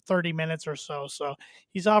offer it for 30 minutes or so. So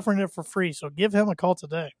he's offering it for free. So give him a call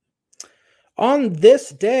today. On this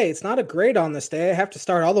day, it's not a great on this day. I have to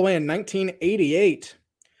start all the way in 1988.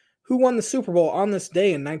 Who won the Super Bowl on this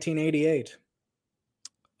day in 1988?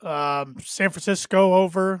 San Francisco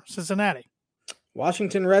over Cincinnati.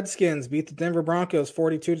 Washington Redskins beat the Denver Broncos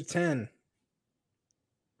 42-10.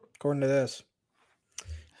 According to this.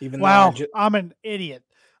 I'm an idiot.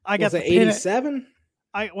 I got the 87?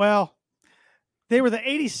 They were the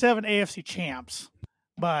 87 AFC champs,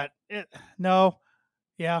 but no,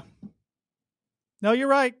 you're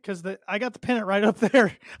right because I got the pennant right up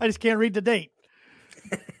there. I just can't read the date.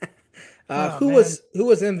 Who was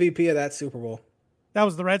MVP of that Super Bowl? That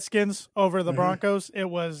was the Redskins over the Broncos. It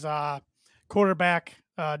was quarterback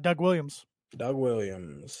Doug Williams. Doug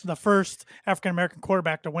Williams. The first African-American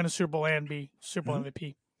quarterback to win a Super Bowl and be Super Bowl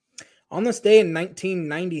MVP. On this day in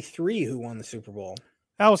 1993, who won the Super Bowl?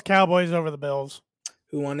 That was Cowboys over the Bills.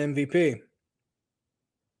 Who won MVP?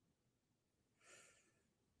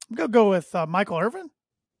 I'm going to go with Michael Irvin.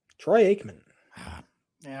 Troy Aikman.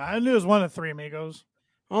 Yeah, I knew it was one of the three amigos.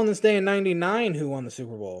 On this day in 99, who won the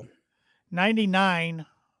Super Bowl? 99.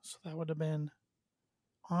 So that would have been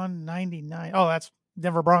on 99. Oh, that's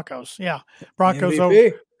Denver Broncos. Yeah. Broncos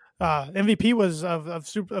MVP. MVP was of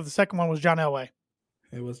the second one was John Elway.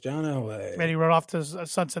 It was John Elway. And he rode off to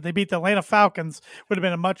sunset. They beat the Atlanta Falcons. Would have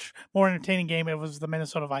been a much more entertaining game. It was the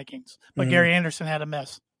Minnesota Vikings. But Gary Anderson had a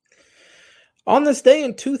miss. On this day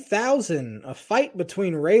in 2000, a fight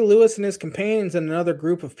between Ray Lewis and his companions and another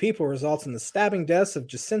group of people results in the stabbing deaths of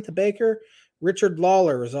Jacinta Baker, Richard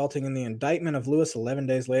Lawler, resulting in the indictment of Lewis 11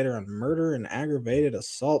 days later on murder and aggravated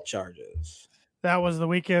assault charges. That was the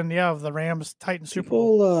weekend, of the Rams-Titans Super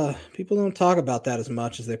Bowl. People don't talk about that as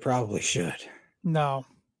much as they probably should. No.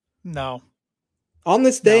 On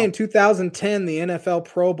this day in 2010, the NFL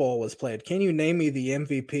Pro Bowl was played. Can you name me the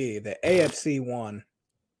MVP? The AFC won.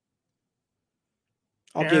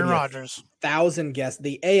 I'll give you Rodgers. 1,000 guesses.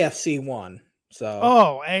 The AFC won.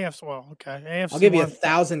 So. AFC. Well, okay. AFC. I'll give you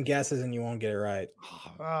 1,000 guesses and you won't get it right.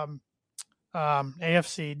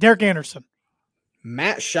 AFC. Derek Anderson.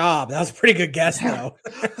 Matt Schaub. That was a pretty good guess, though.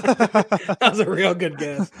 That was a real good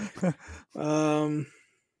guess.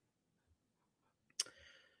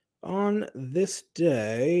 On this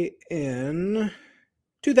day in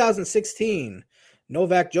 2016,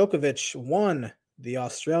 Novak Djokovic won the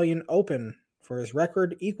Australian Open for his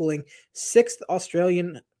record equaling 6th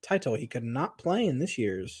Australian title. He could not play in this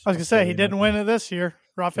year's. I was going to say, he didn't win it this year.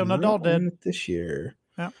 Rafael Nadal did. This year.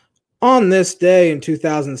 Yeah. On this day in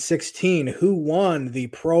 2016, who won the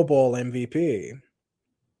Pro Bowl MVP?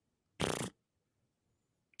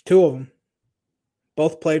 Two of them.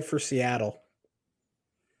 Both played for Seattle.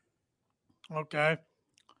 Okay.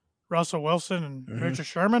 Russell Wilson and Richard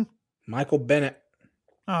Sherman? Michael Bennett.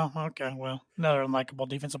 Oh, okay. Well, another unlikable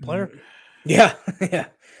defensive player. Yeah.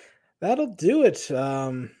 That'll do it.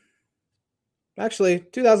 Actually,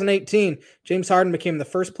 2018, James Harden became the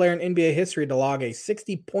first player in NBA history to log a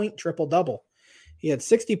 60-point triple-double. He had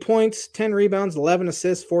 60 points, 10 rebounds, 11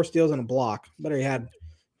 assists, 4 steals, and a block. But he had, it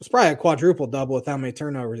was probably a quadruple-double with how many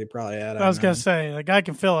turnovers he probably had. I was going to say, the guy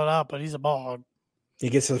can fill it up, but he's a ball hog. He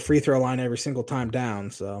gets to the free throw line every single time down.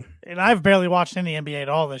 So, and I've barely watched any NBA at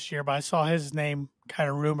all this year, but I saw his name kind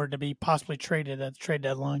of rumored to be possibly traded at the trade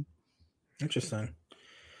deadline. Interesting.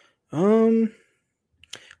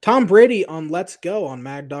 Tom Brady on Let's Go on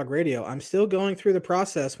Mad Dog Radio. I'm still going through the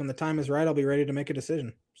process. When the time is right, I'll be ready to make a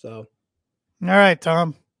decision. So, all right,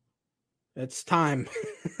 Tom. It's time.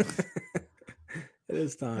 It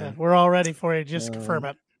is time. Yeah, we're all ready for you. Just confirm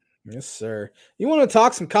it. Yes, sir. You want to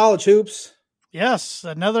talk some college hoops? Yes,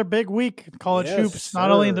 another big week in college hoops, not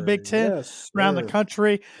only in the Big Ten, around the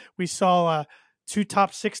country. We saw 2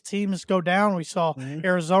 top 6 teams go down. We saw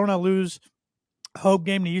Arizona lose a home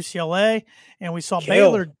game to UCLA, and we saw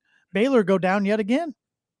Baylor go down yet again.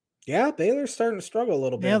 Yeah, Baylor's starting to struggle a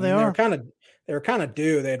little bit. Yeah, they are. They were kind of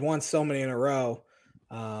due. They had won so many in a row.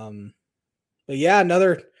 But yeah,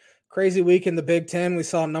 another crazy week in the Big Ten. We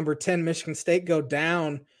saw number 10 Michigan State go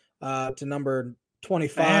down to number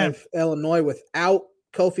 25 Illinois without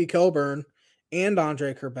Kofi Cockburn and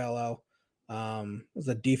Andre Curbelo. It was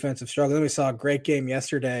a defensive struggle. Then we saw a great game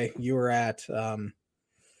yesterday. You were at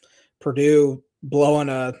Purdue blowing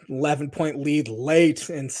a 11-point lead late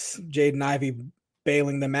and Jaden Ivey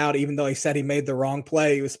bailing them out, even though he said he made the wrong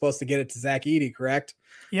play. He was supposed to get it to Zach Edey, correct?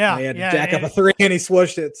 Yeah. He had to jack up a 3 and he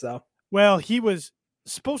swooshed it. So, well, he was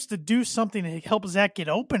supposed to do something to help Zach get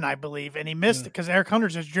open, I believe, and he missed it because Eric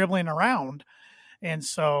Hunter's just dribbling around. And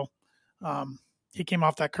so he came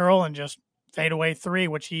off that curl and just fadeaway 3,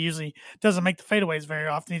 which he usually doesn't make the fadeaways very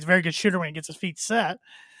often. He's a very good shooter when he gets his feet set.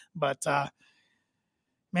 But,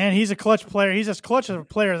 man, he's a clutch player. He's as clutch of a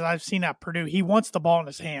player as I've seen at Purdue. He wants the ball in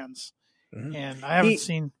his hands. And I haven't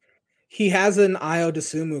seen. He has an Ayo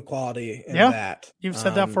Dosunmu quality in that. You've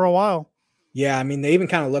said that for a while. Yeah, I mean, they even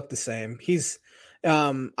kind of look the same. He's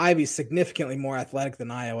Ivey's significantly more athletic than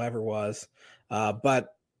Ayo ever was. But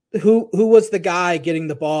who was the guy getting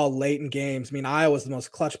the ball late in games? I mean, Ayo was the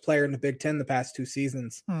most clutch player in the Big Ten the past 2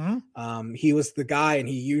 seasons. He was the guy, and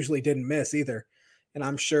he usually didn't miss either. And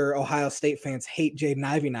I'm sure Ohio State fans hate Jaden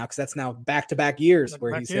Ivey now because that's now back-to-back years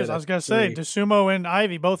where he's hit. I was going to say, Dosunmu and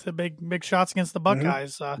Ivey both had big shots against the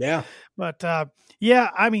Buckeyes. But,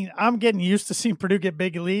 I mean, I'm getting used to seeing Purdue get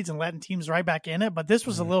big leads and letting teams right back in it. But this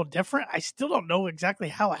was a little different. I still don't know exactly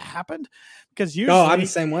how it happened because usually I'm the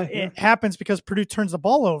same way. It happens because Purdue turns the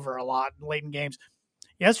ball over a lot late in games.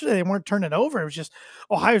 Yesterday, they weren't turning it over. It was just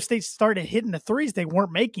Ohio State started hitting the threes they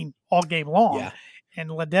weren't making all game long. Yeah. And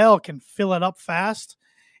Liddell can fill it up fast,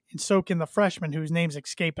 and so can the freshman whose name's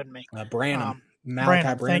escaping me. Branham.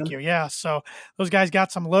 Branham. Thank you. Yeah, so those guys got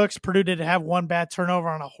some looks. Purdue did have one bad turnover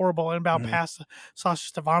on a horrible inbound pass to Sasha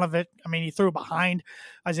Stefanovic. I mean, he threw behind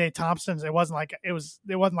Isaiah Thompson. It wasn't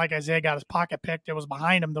like Isaiah got his pocket picked. It was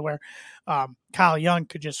behind him to where Kyle Young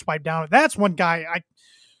could just swipe down. That's one guy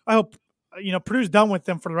I hope. Purdue's done with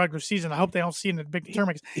them for the regular season. I hope they don't see him in the big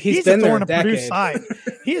tournament. He's been a thorn there in Purdue's side.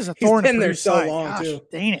 He is a thorn in Purdue's side. Long Gosh, too.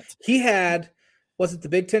 Dang it. He had, was it the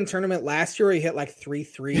Big Ten tournament last year where he hit like 3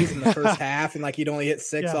 threes in the first half and like he'd only hit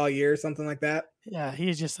 6 all year, something like that? Yeah, he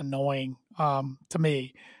is just annoying to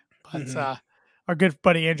me. But our good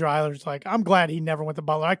buddy Andrew Eiler's like, I'm glad he never went to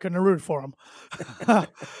Butler. I couldn't have rooted for him.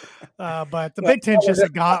 But the Big Ten's just a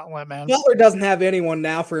gauntlet, man. Butler doesn't have anyone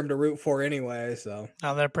now for him to root for anyway. So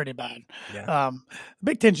they're pretty bad. Yeah. The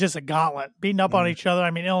Big Ten's just a gauntlet, beating up on each other.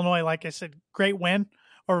 I mean, Illinois, like I said, great win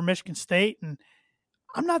over Michigan State, and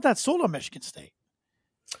I'm not that sold on Michigan State.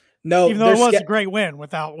 No, even though it was a great win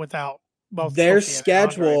without both. Their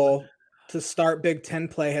schedule to start Big Ten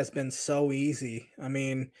play has been so easy. I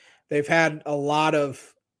mean, they've had a lot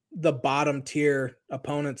of the bottom tier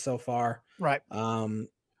opponents so far. Right. And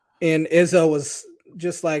Izzo was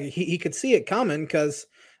just like, he could see it coming because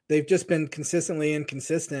they've just been consistently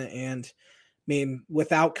inconsistent. And I mean,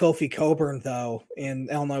 without Kofi Cockburn though, and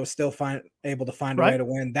Illinois was still able to find a way to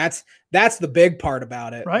win. That's the big part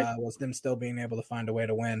about it, was them still being able to find a way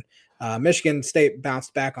to win. Michigan State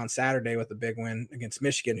bounced back on Saturday with a big win against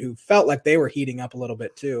Michigan, who felt like they were heating up a little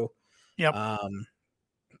bit too. Yep.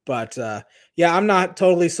 But yeah, I'm not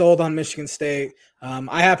totally sold on Michigan State.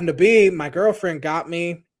 My girlfriend got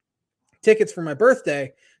me tickets for my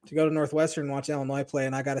birthday to go to Northwestern and watch Illinois play,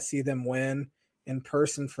 and I got to see them win in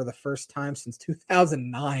person for the first time since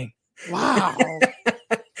 2009. Wow.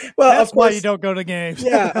 Well, that's of course, why you don't go to games.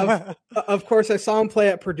 Yeah, of course, I saw him play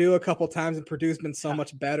at Purdue a couple times, and Purdue's been so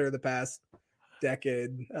much better the past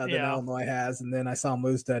decade than Illinois has. And then I saw him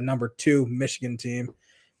lose to number 2 Michigan team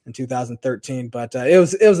in 2013. But it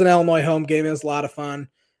was an Illinois home game. It was a lot of fun.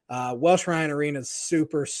 Welsh Ryan Arena is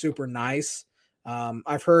super, super nice.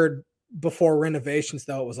 I've heard before renovations,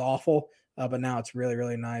 though, it was awful, but now it's really,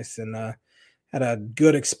 really nice, and had a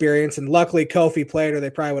good experience. And luckily, Kofi played, or they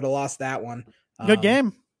probably would have lost that one. Good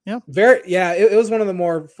game. Yeah. It was one of the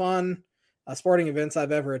more fun sporting events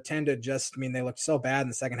I've ever attended. They looked so bad in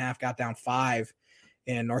the second half, got down 5,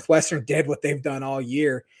 and Northwestern did what they've done all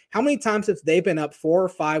year. How many times have they been up 4 or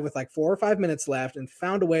 5 with like 4 or 5 minutes left and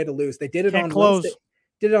found a way to lose? They did it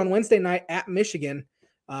on Wednesday night at Michigan.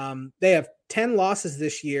 They have 10 losses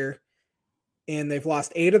this year, and they've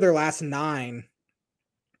lost 8 of their last 9,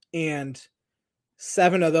 and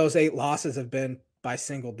 7 of those 8 losses have been by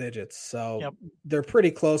single digits. So They're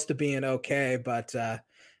pretty close to being okay, but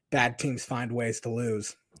bad teams find ways to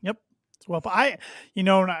lose. Yep. Well,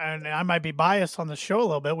 and I might be biased on the show a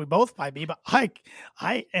little bit. We both might be, but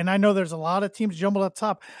I know there's a lot of teams jumbled up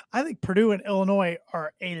top. I think Purdue and Illinois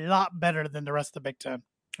are a lot better than the rest of the Big Ten.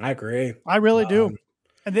 I agree. I really do.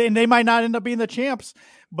 And they might not end up being the champs,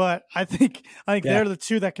 but I think they're the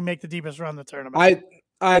 2 that can make the deepest run in the tournament.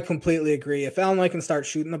 I completely agree. If Illinois can start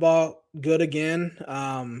shooting the ball good again,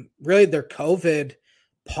 really their COVID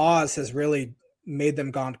pause has really made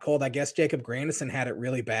them gone cold. I guess Jacob Grandison had it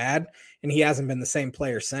really bad, and he hasn't been the same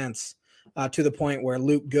player since, to the point where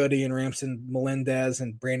Luke Goody and Ramson Melendez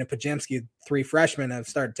and Brandon Pajemski, 3 freshmen, have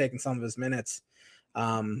started taking some of his minutes.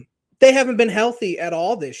 They haven't been healthy at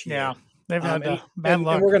all this year. Yeah, they've had bad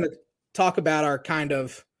luck. And we're going to talk about our kind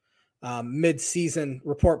of mid-season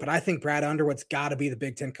report, but I think Brad Underwood's got to be the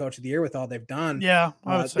Big Ten Coach of the Year with all they've done. Yeah,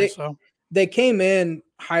 I would say so. They came in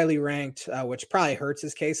highly ranked, which probably hurts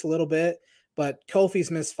his case a little bit, but Kofi's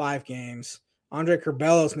missed 5 games. Andre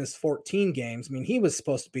Curbello's missed 14 games. I mean, he was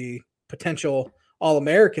supposed to be potential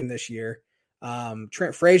All-American this year.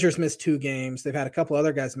 Trent Frazier's missed 2 games. They've had a couple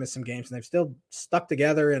other guys miss some games, and they've still stuck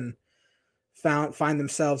together and find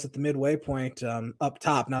themselves at the midway point up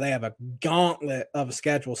top. Now they have a gauntlet of a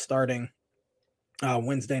schedule starting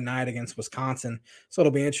Wednesday night against Wisconsin. So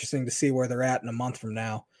it'll be interesting to see where they're at in a month from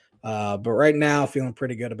now. But right now, feeling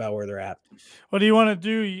pretty good about where they're at. Well, do you want to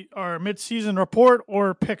do our mid-season report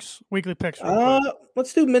or weekly picks?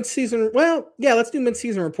 Let's do mid-season. Well, yeah, let's do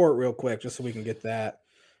mid-season report real quick, just so we can get that.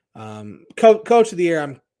 Coach of the year,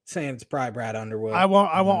 I'm saying it's probably Brad Underwood. I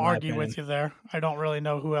won't argue with you there. I don't really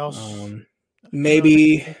know who else.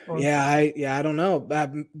 Maybe, I don't know.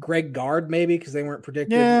 Greg Gard, maybe, because they weren't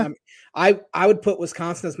predicted. Yeah. I would put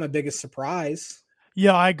Wisconsin as my biggest surprise.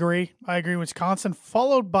 Yeah, I agree. Wisconsin,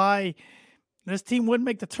 followed by this team wouldn't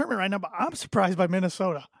make the tournament right now, but I'm surprised by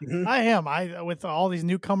Minnesota. Mm-hmm. I am. With all these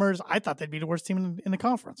newcomers, I thought they'd be the worst team in the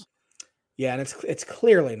conference. Yeah, and it's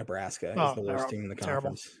clearly Nebraska is the worst team in the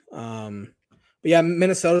conference. But yeah,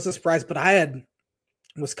 Minnesota's a surprise, but I had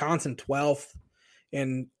Wisconsin 12th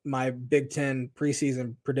in my Big Ten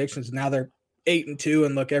preseason predictions. Now they're 8-2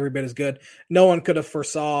 and look every bit as good. No one could have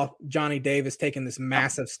foresaw Johnny Davis taking this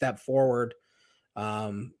massive step forward.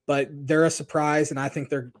 But they're a surprise, and I think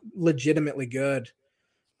they're legitimately good.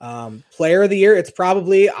 Player of the year, it's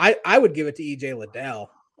probably I would give it to EJ Liddell.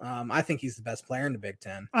 I think he's the best player in the Big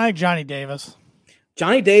Ten. I like Johnny Davis.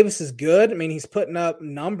 Johnny Davis is good. I mean, he's putting up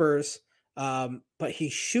numbers, but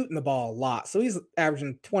he's shooting the ball a lot. So he's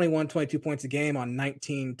averaging 21, 22 points a game on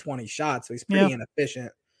 19, 20 shots. So he's pretty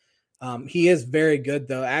inefficient. He is very good,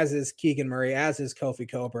 though, as is Keegan Murray, as is Kofi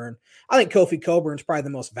Coburn. I think Kofi Coburn's probably the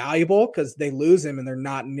most valuable because they lose him and they're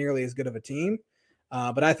not nearly as good of a team.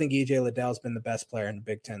 But I think EJ Liddell's been the best player in the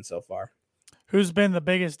Big Ten so far. Who's been the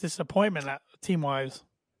biggest disappointment team-wise?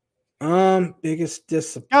 Biggest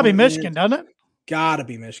disappointment. Gotta be Michigan, doesn't it? Gotta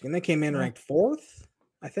be Michigan. They came in ranked 4th,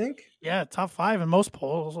 I think. Yeah, top 5 in most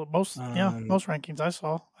polls, most rankings I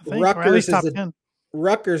saw. I think, Rutgers or at least top 10.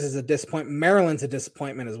 Rutgers is a disappointment. Maryland's a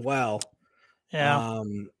disappointment as well. Yeah.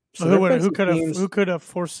 So who could have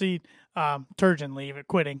foreseen Turgeon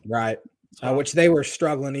quitting? Right. So. Which they were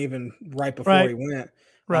struggling even right before he went.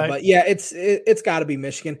 Right. But yeah, it's got to be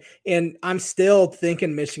Michigan, and I'm still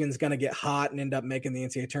thinking Michigan's going to get hot and end up making the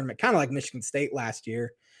NCAA tournament, kind of like Michigan State last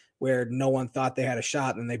year, where no one thought they had a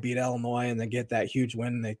shot, and they beat Illinois, and they get that huge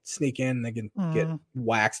win, and they sneak in, and they can get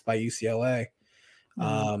waxed by UCLA.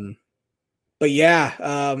 But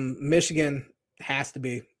yeah, Michigan has to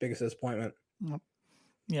be biggest disappointment.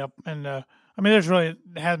 Yep. And I mean, there's really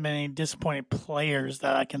hasn't been any disappointing players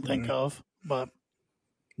that I can think of, but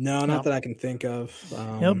no, not that I can think of.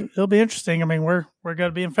 It'll be interesting. I mean, we're going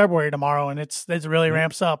to be in February tomorrow, and it really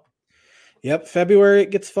ramps up. Yep, February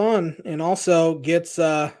it gets fun and also gets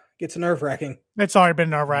nerve wracking. It's already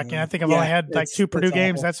been nerve wracking. I think I've only had like 2 Purdue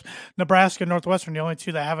games. That's Nebraska and Northwestern, the only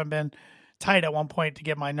 2 that haven't been tight at one point to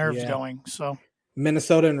get my nerves going. So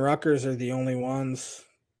Minnesota and Rutgers are the only ones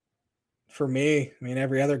for me. I mean,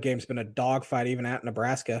 every other game's been a dogfight, even at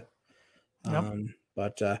Nebraska. Yep.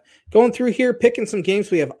 But going through here, picking some games,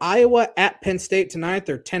 we have Iowa at Penn State tonight.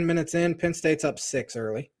 They're 10 minutes in. Penn State's up 6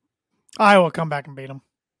 early. Iowa will come back and beat them.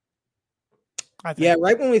 Yeah,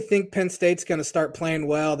 right when we think Penn State's going to start playing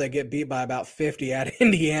well, they get beat by about 50 at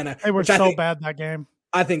Indiana. They were so bad that game.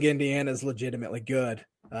 I think Indiana's legitimately good.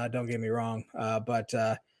 Don't get me wrong. But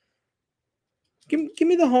give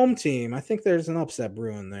me the home team. I think there's an upset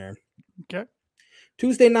brewing there. Okay.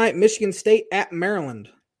 Tuesday night, Michigan State at Maryland.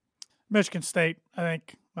 Michigan State, I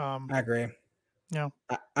think. I agree. I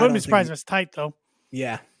wouldn't be surprised if it's tight, though.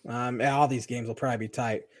 Yeah. All these games will probably be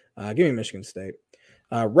tight. Give me Michigan State.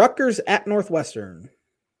 Rutgers at Northwestern.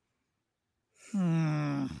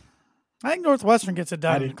 I think Northwestern gets it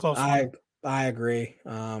done in a close one. I agree.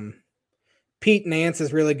 Pete Nance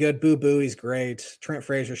is really good. Boo Boo, he's great. Trent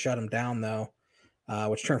Frazier shut him down, though,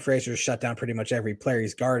 which Trent Frazier shut down pretty much every player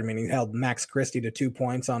he's guarded. I mean, he held Max Christie to 2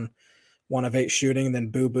 points on 1 of 8 shooting, and then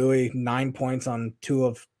Boo Booey 9 points on 2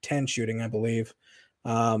 of 10 shooting, I believe.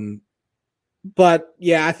 But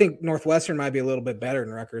yeah, I think Northwestern might be a little bit better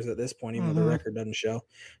than Rutgers at this point, even though the record doesn't show.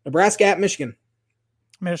 Nebraska at Michigan.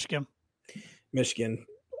 Michigan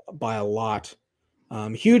by a lot.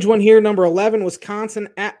 Huge one here. Number 11, Wisconsin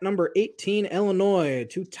at number 18, Illinois.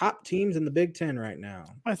 2 top teams in the Big Ten right now.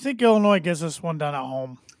 I think Illinois gets this one done at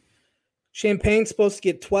home. Champagne's supposed to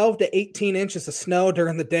get 12 to 18 inches of snow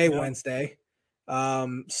during the day Wednesday.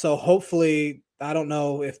 So hopefully, I don't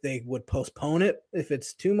know if they would postpone it if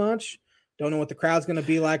it's too much. Don't know what the crowd's going to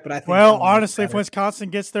be like, but I think. Well, honestly, if Wisconsin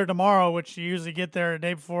gets there tomorrow, which you usually get there a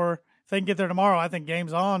day before, if they can get there tomorrow, I think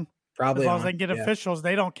game's on. Probably as long as they can get officials,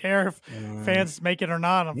 they don't care if fans make it or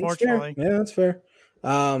not. Unfortunately, that's fair.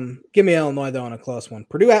 Give me Illinois though on a close one.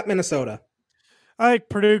 Purdue at Minnesota. I think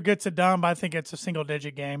Purdue gets it done, but I think it's a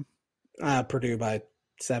single-digit game. Purdue by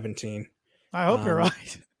 17. I hope you're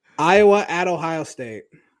right. Iowa at Ohio State.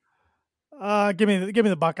 Give me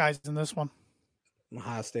the Buckeyes in this one.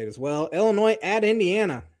 Ohio State as well. Illinois at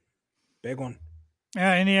Indiana. Big one.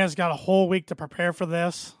 Yeah, Indiana's got a whole week to prepare for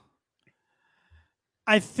this.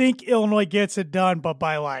 I think Illinois gets it done, but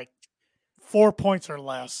by like 4 points or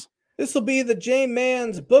less. This will be the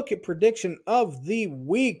J-Man's Book It prediction of the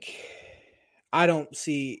week. I don't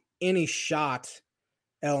see any shot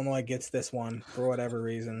Illinois gets this one for whatever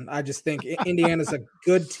reason. I just think Indiana's a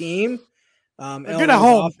good team. They're good at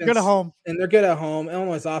home. Good at home. And they're good at home.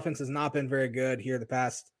 Illinois' offense has not been very good here the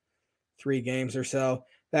past 3 games or so.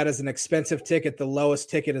 That is an expensive ticket. The lowest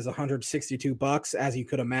ticket is $162, as you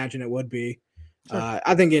could imagine it would be. Sure.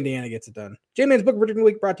 I think Indiana gets it done. J-Man's Book Prediction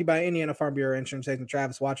Week brought to you by Indiana Farm Bureau Insurance Agent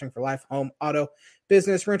Travis Watching for life, home, auto,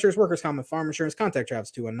 business, renters, workers' common, farm insurance. Contact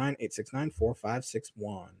Travis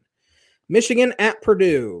 219-869-4561. Michigan at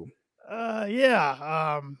Purdue.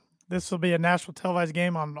 This will be a national televised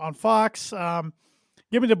game on Fox.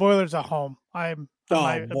 Give me the Boilers at home. I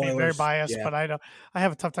might be very biased, but I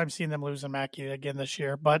have a tough time seeing them losing Mackey again this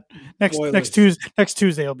year. But next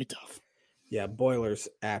Tuesday will be tough. Yeah, Boilers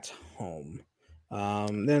at home.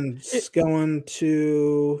 Then going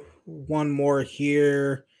to one more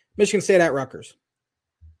here. Michigan State at Rutgers.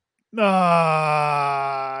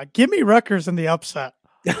 Give me Rutgers in the upset.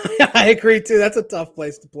 I agree too. That's a tough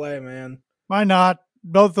place to play, man. Why not?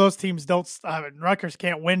 Both those teams don't. Rutgers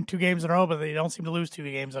can't win 2 games in a row, but they don't seem to lose 2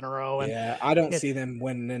 games in a row. And I don't see them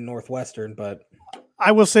winning in Northwestern. But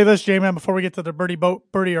I will say this, J-Man, before we get to the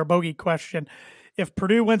birdie or bogey question. If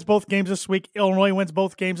Purdue wins both games this week, Illinois wins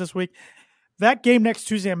both games this week, that game next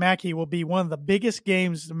Tuesday at Mackey will be one of the biggest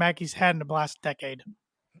games Mackey's had in the last decade.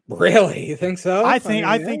 Really? You think so? I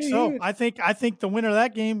think so. I think the winner of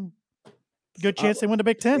that game, good chance they win the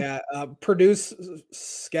Big Ten. Yeah, Purdue's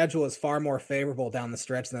schedule is far more favorable down the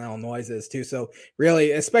stretch than Illinois is too. So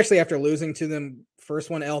really, especially after losing to them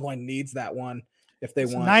first one, Illinois needs that one if they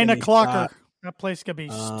want. 9 o'clock. That place could be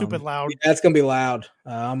stupid loud. Yeah, it's gonna be loud.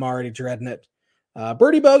 I'm already dreading it.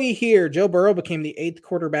 Birdie bogey here. Joe Burrow became the 8th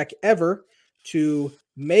quarterback ever to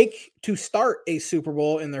start a Super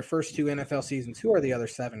Bowl in their first 2 NFL seasons. Who are the other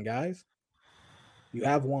 7 guys? You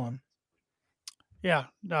have one. Yeah,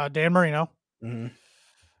 Dan Marino. Mm-hmm.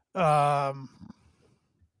 Oh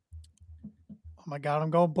my God, I'm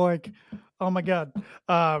going blank. Oh my God.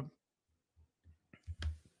 God,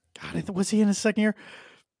 was he in his second year?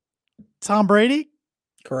 Tom Brady?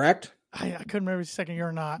 Correct. I couldn't remember his second year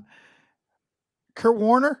or not. Kurt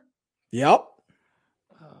Warner? Yep.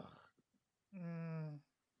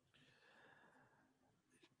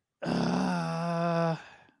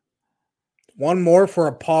 One more for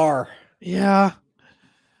a par. Yeah.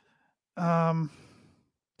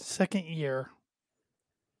 Second year.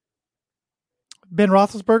 Ben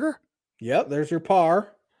Roethlisberger? Yep, there's your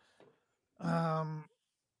par.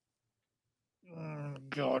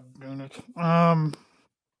 God damn it.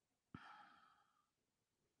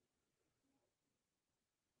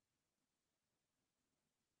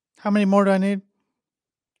 How many more do I need?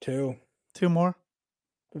 2. 2 more?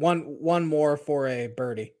 One more for a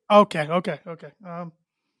birdie. Okay. I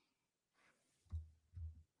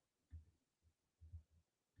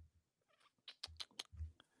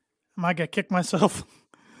might get kicked myself.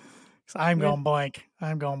 I'm going blank.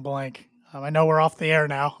 I know we're off the air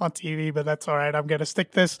now on TV, but that's all right. I'm going to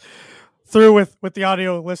stick this through with the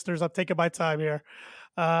audio listeners. I'm taking my time here.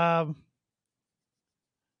 I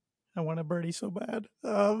want a birdie so bad.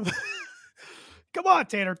 Come on,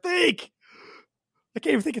 Tanner, think. I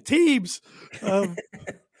can't even think of teams. Okay,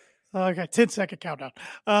 10-second countdown.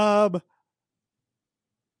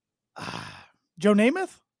 Joe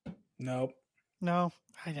Namath? Nope. No,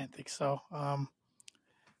 I didn't think so. I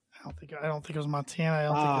don't think it was Montana. I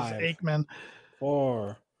don't 5, think it was Aikman.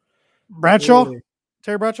 4. Bradshaw? 3.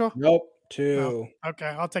 Terry Bradshaw? Nope. 2. No. Okay,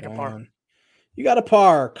 I'll take 1. a par. You got a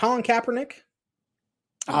par. Colin Kaepernick.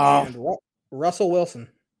 Oh. And Russell Wilson.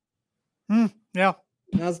 Yeah.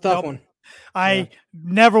 That's a tough one. I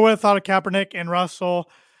never would have thought of Kaepernick and Russell.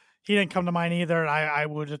 He didn't come to mind either. I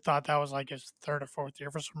would have thought that was like his 3rd or 4th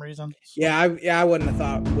year for some reason. So. Yeah, I wouldn't have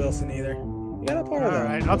thought Wilson either. You got a par. All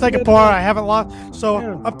right, I'll take a par. I haven't lost, so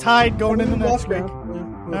I'm tied going into next week.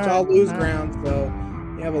 Which I'll lose ground, so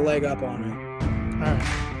you have a leg up on me. All right.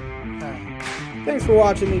 Thanks for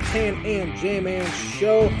watching the Tan and J-Man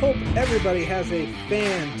show. Hope everybody has a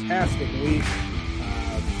fantastic week.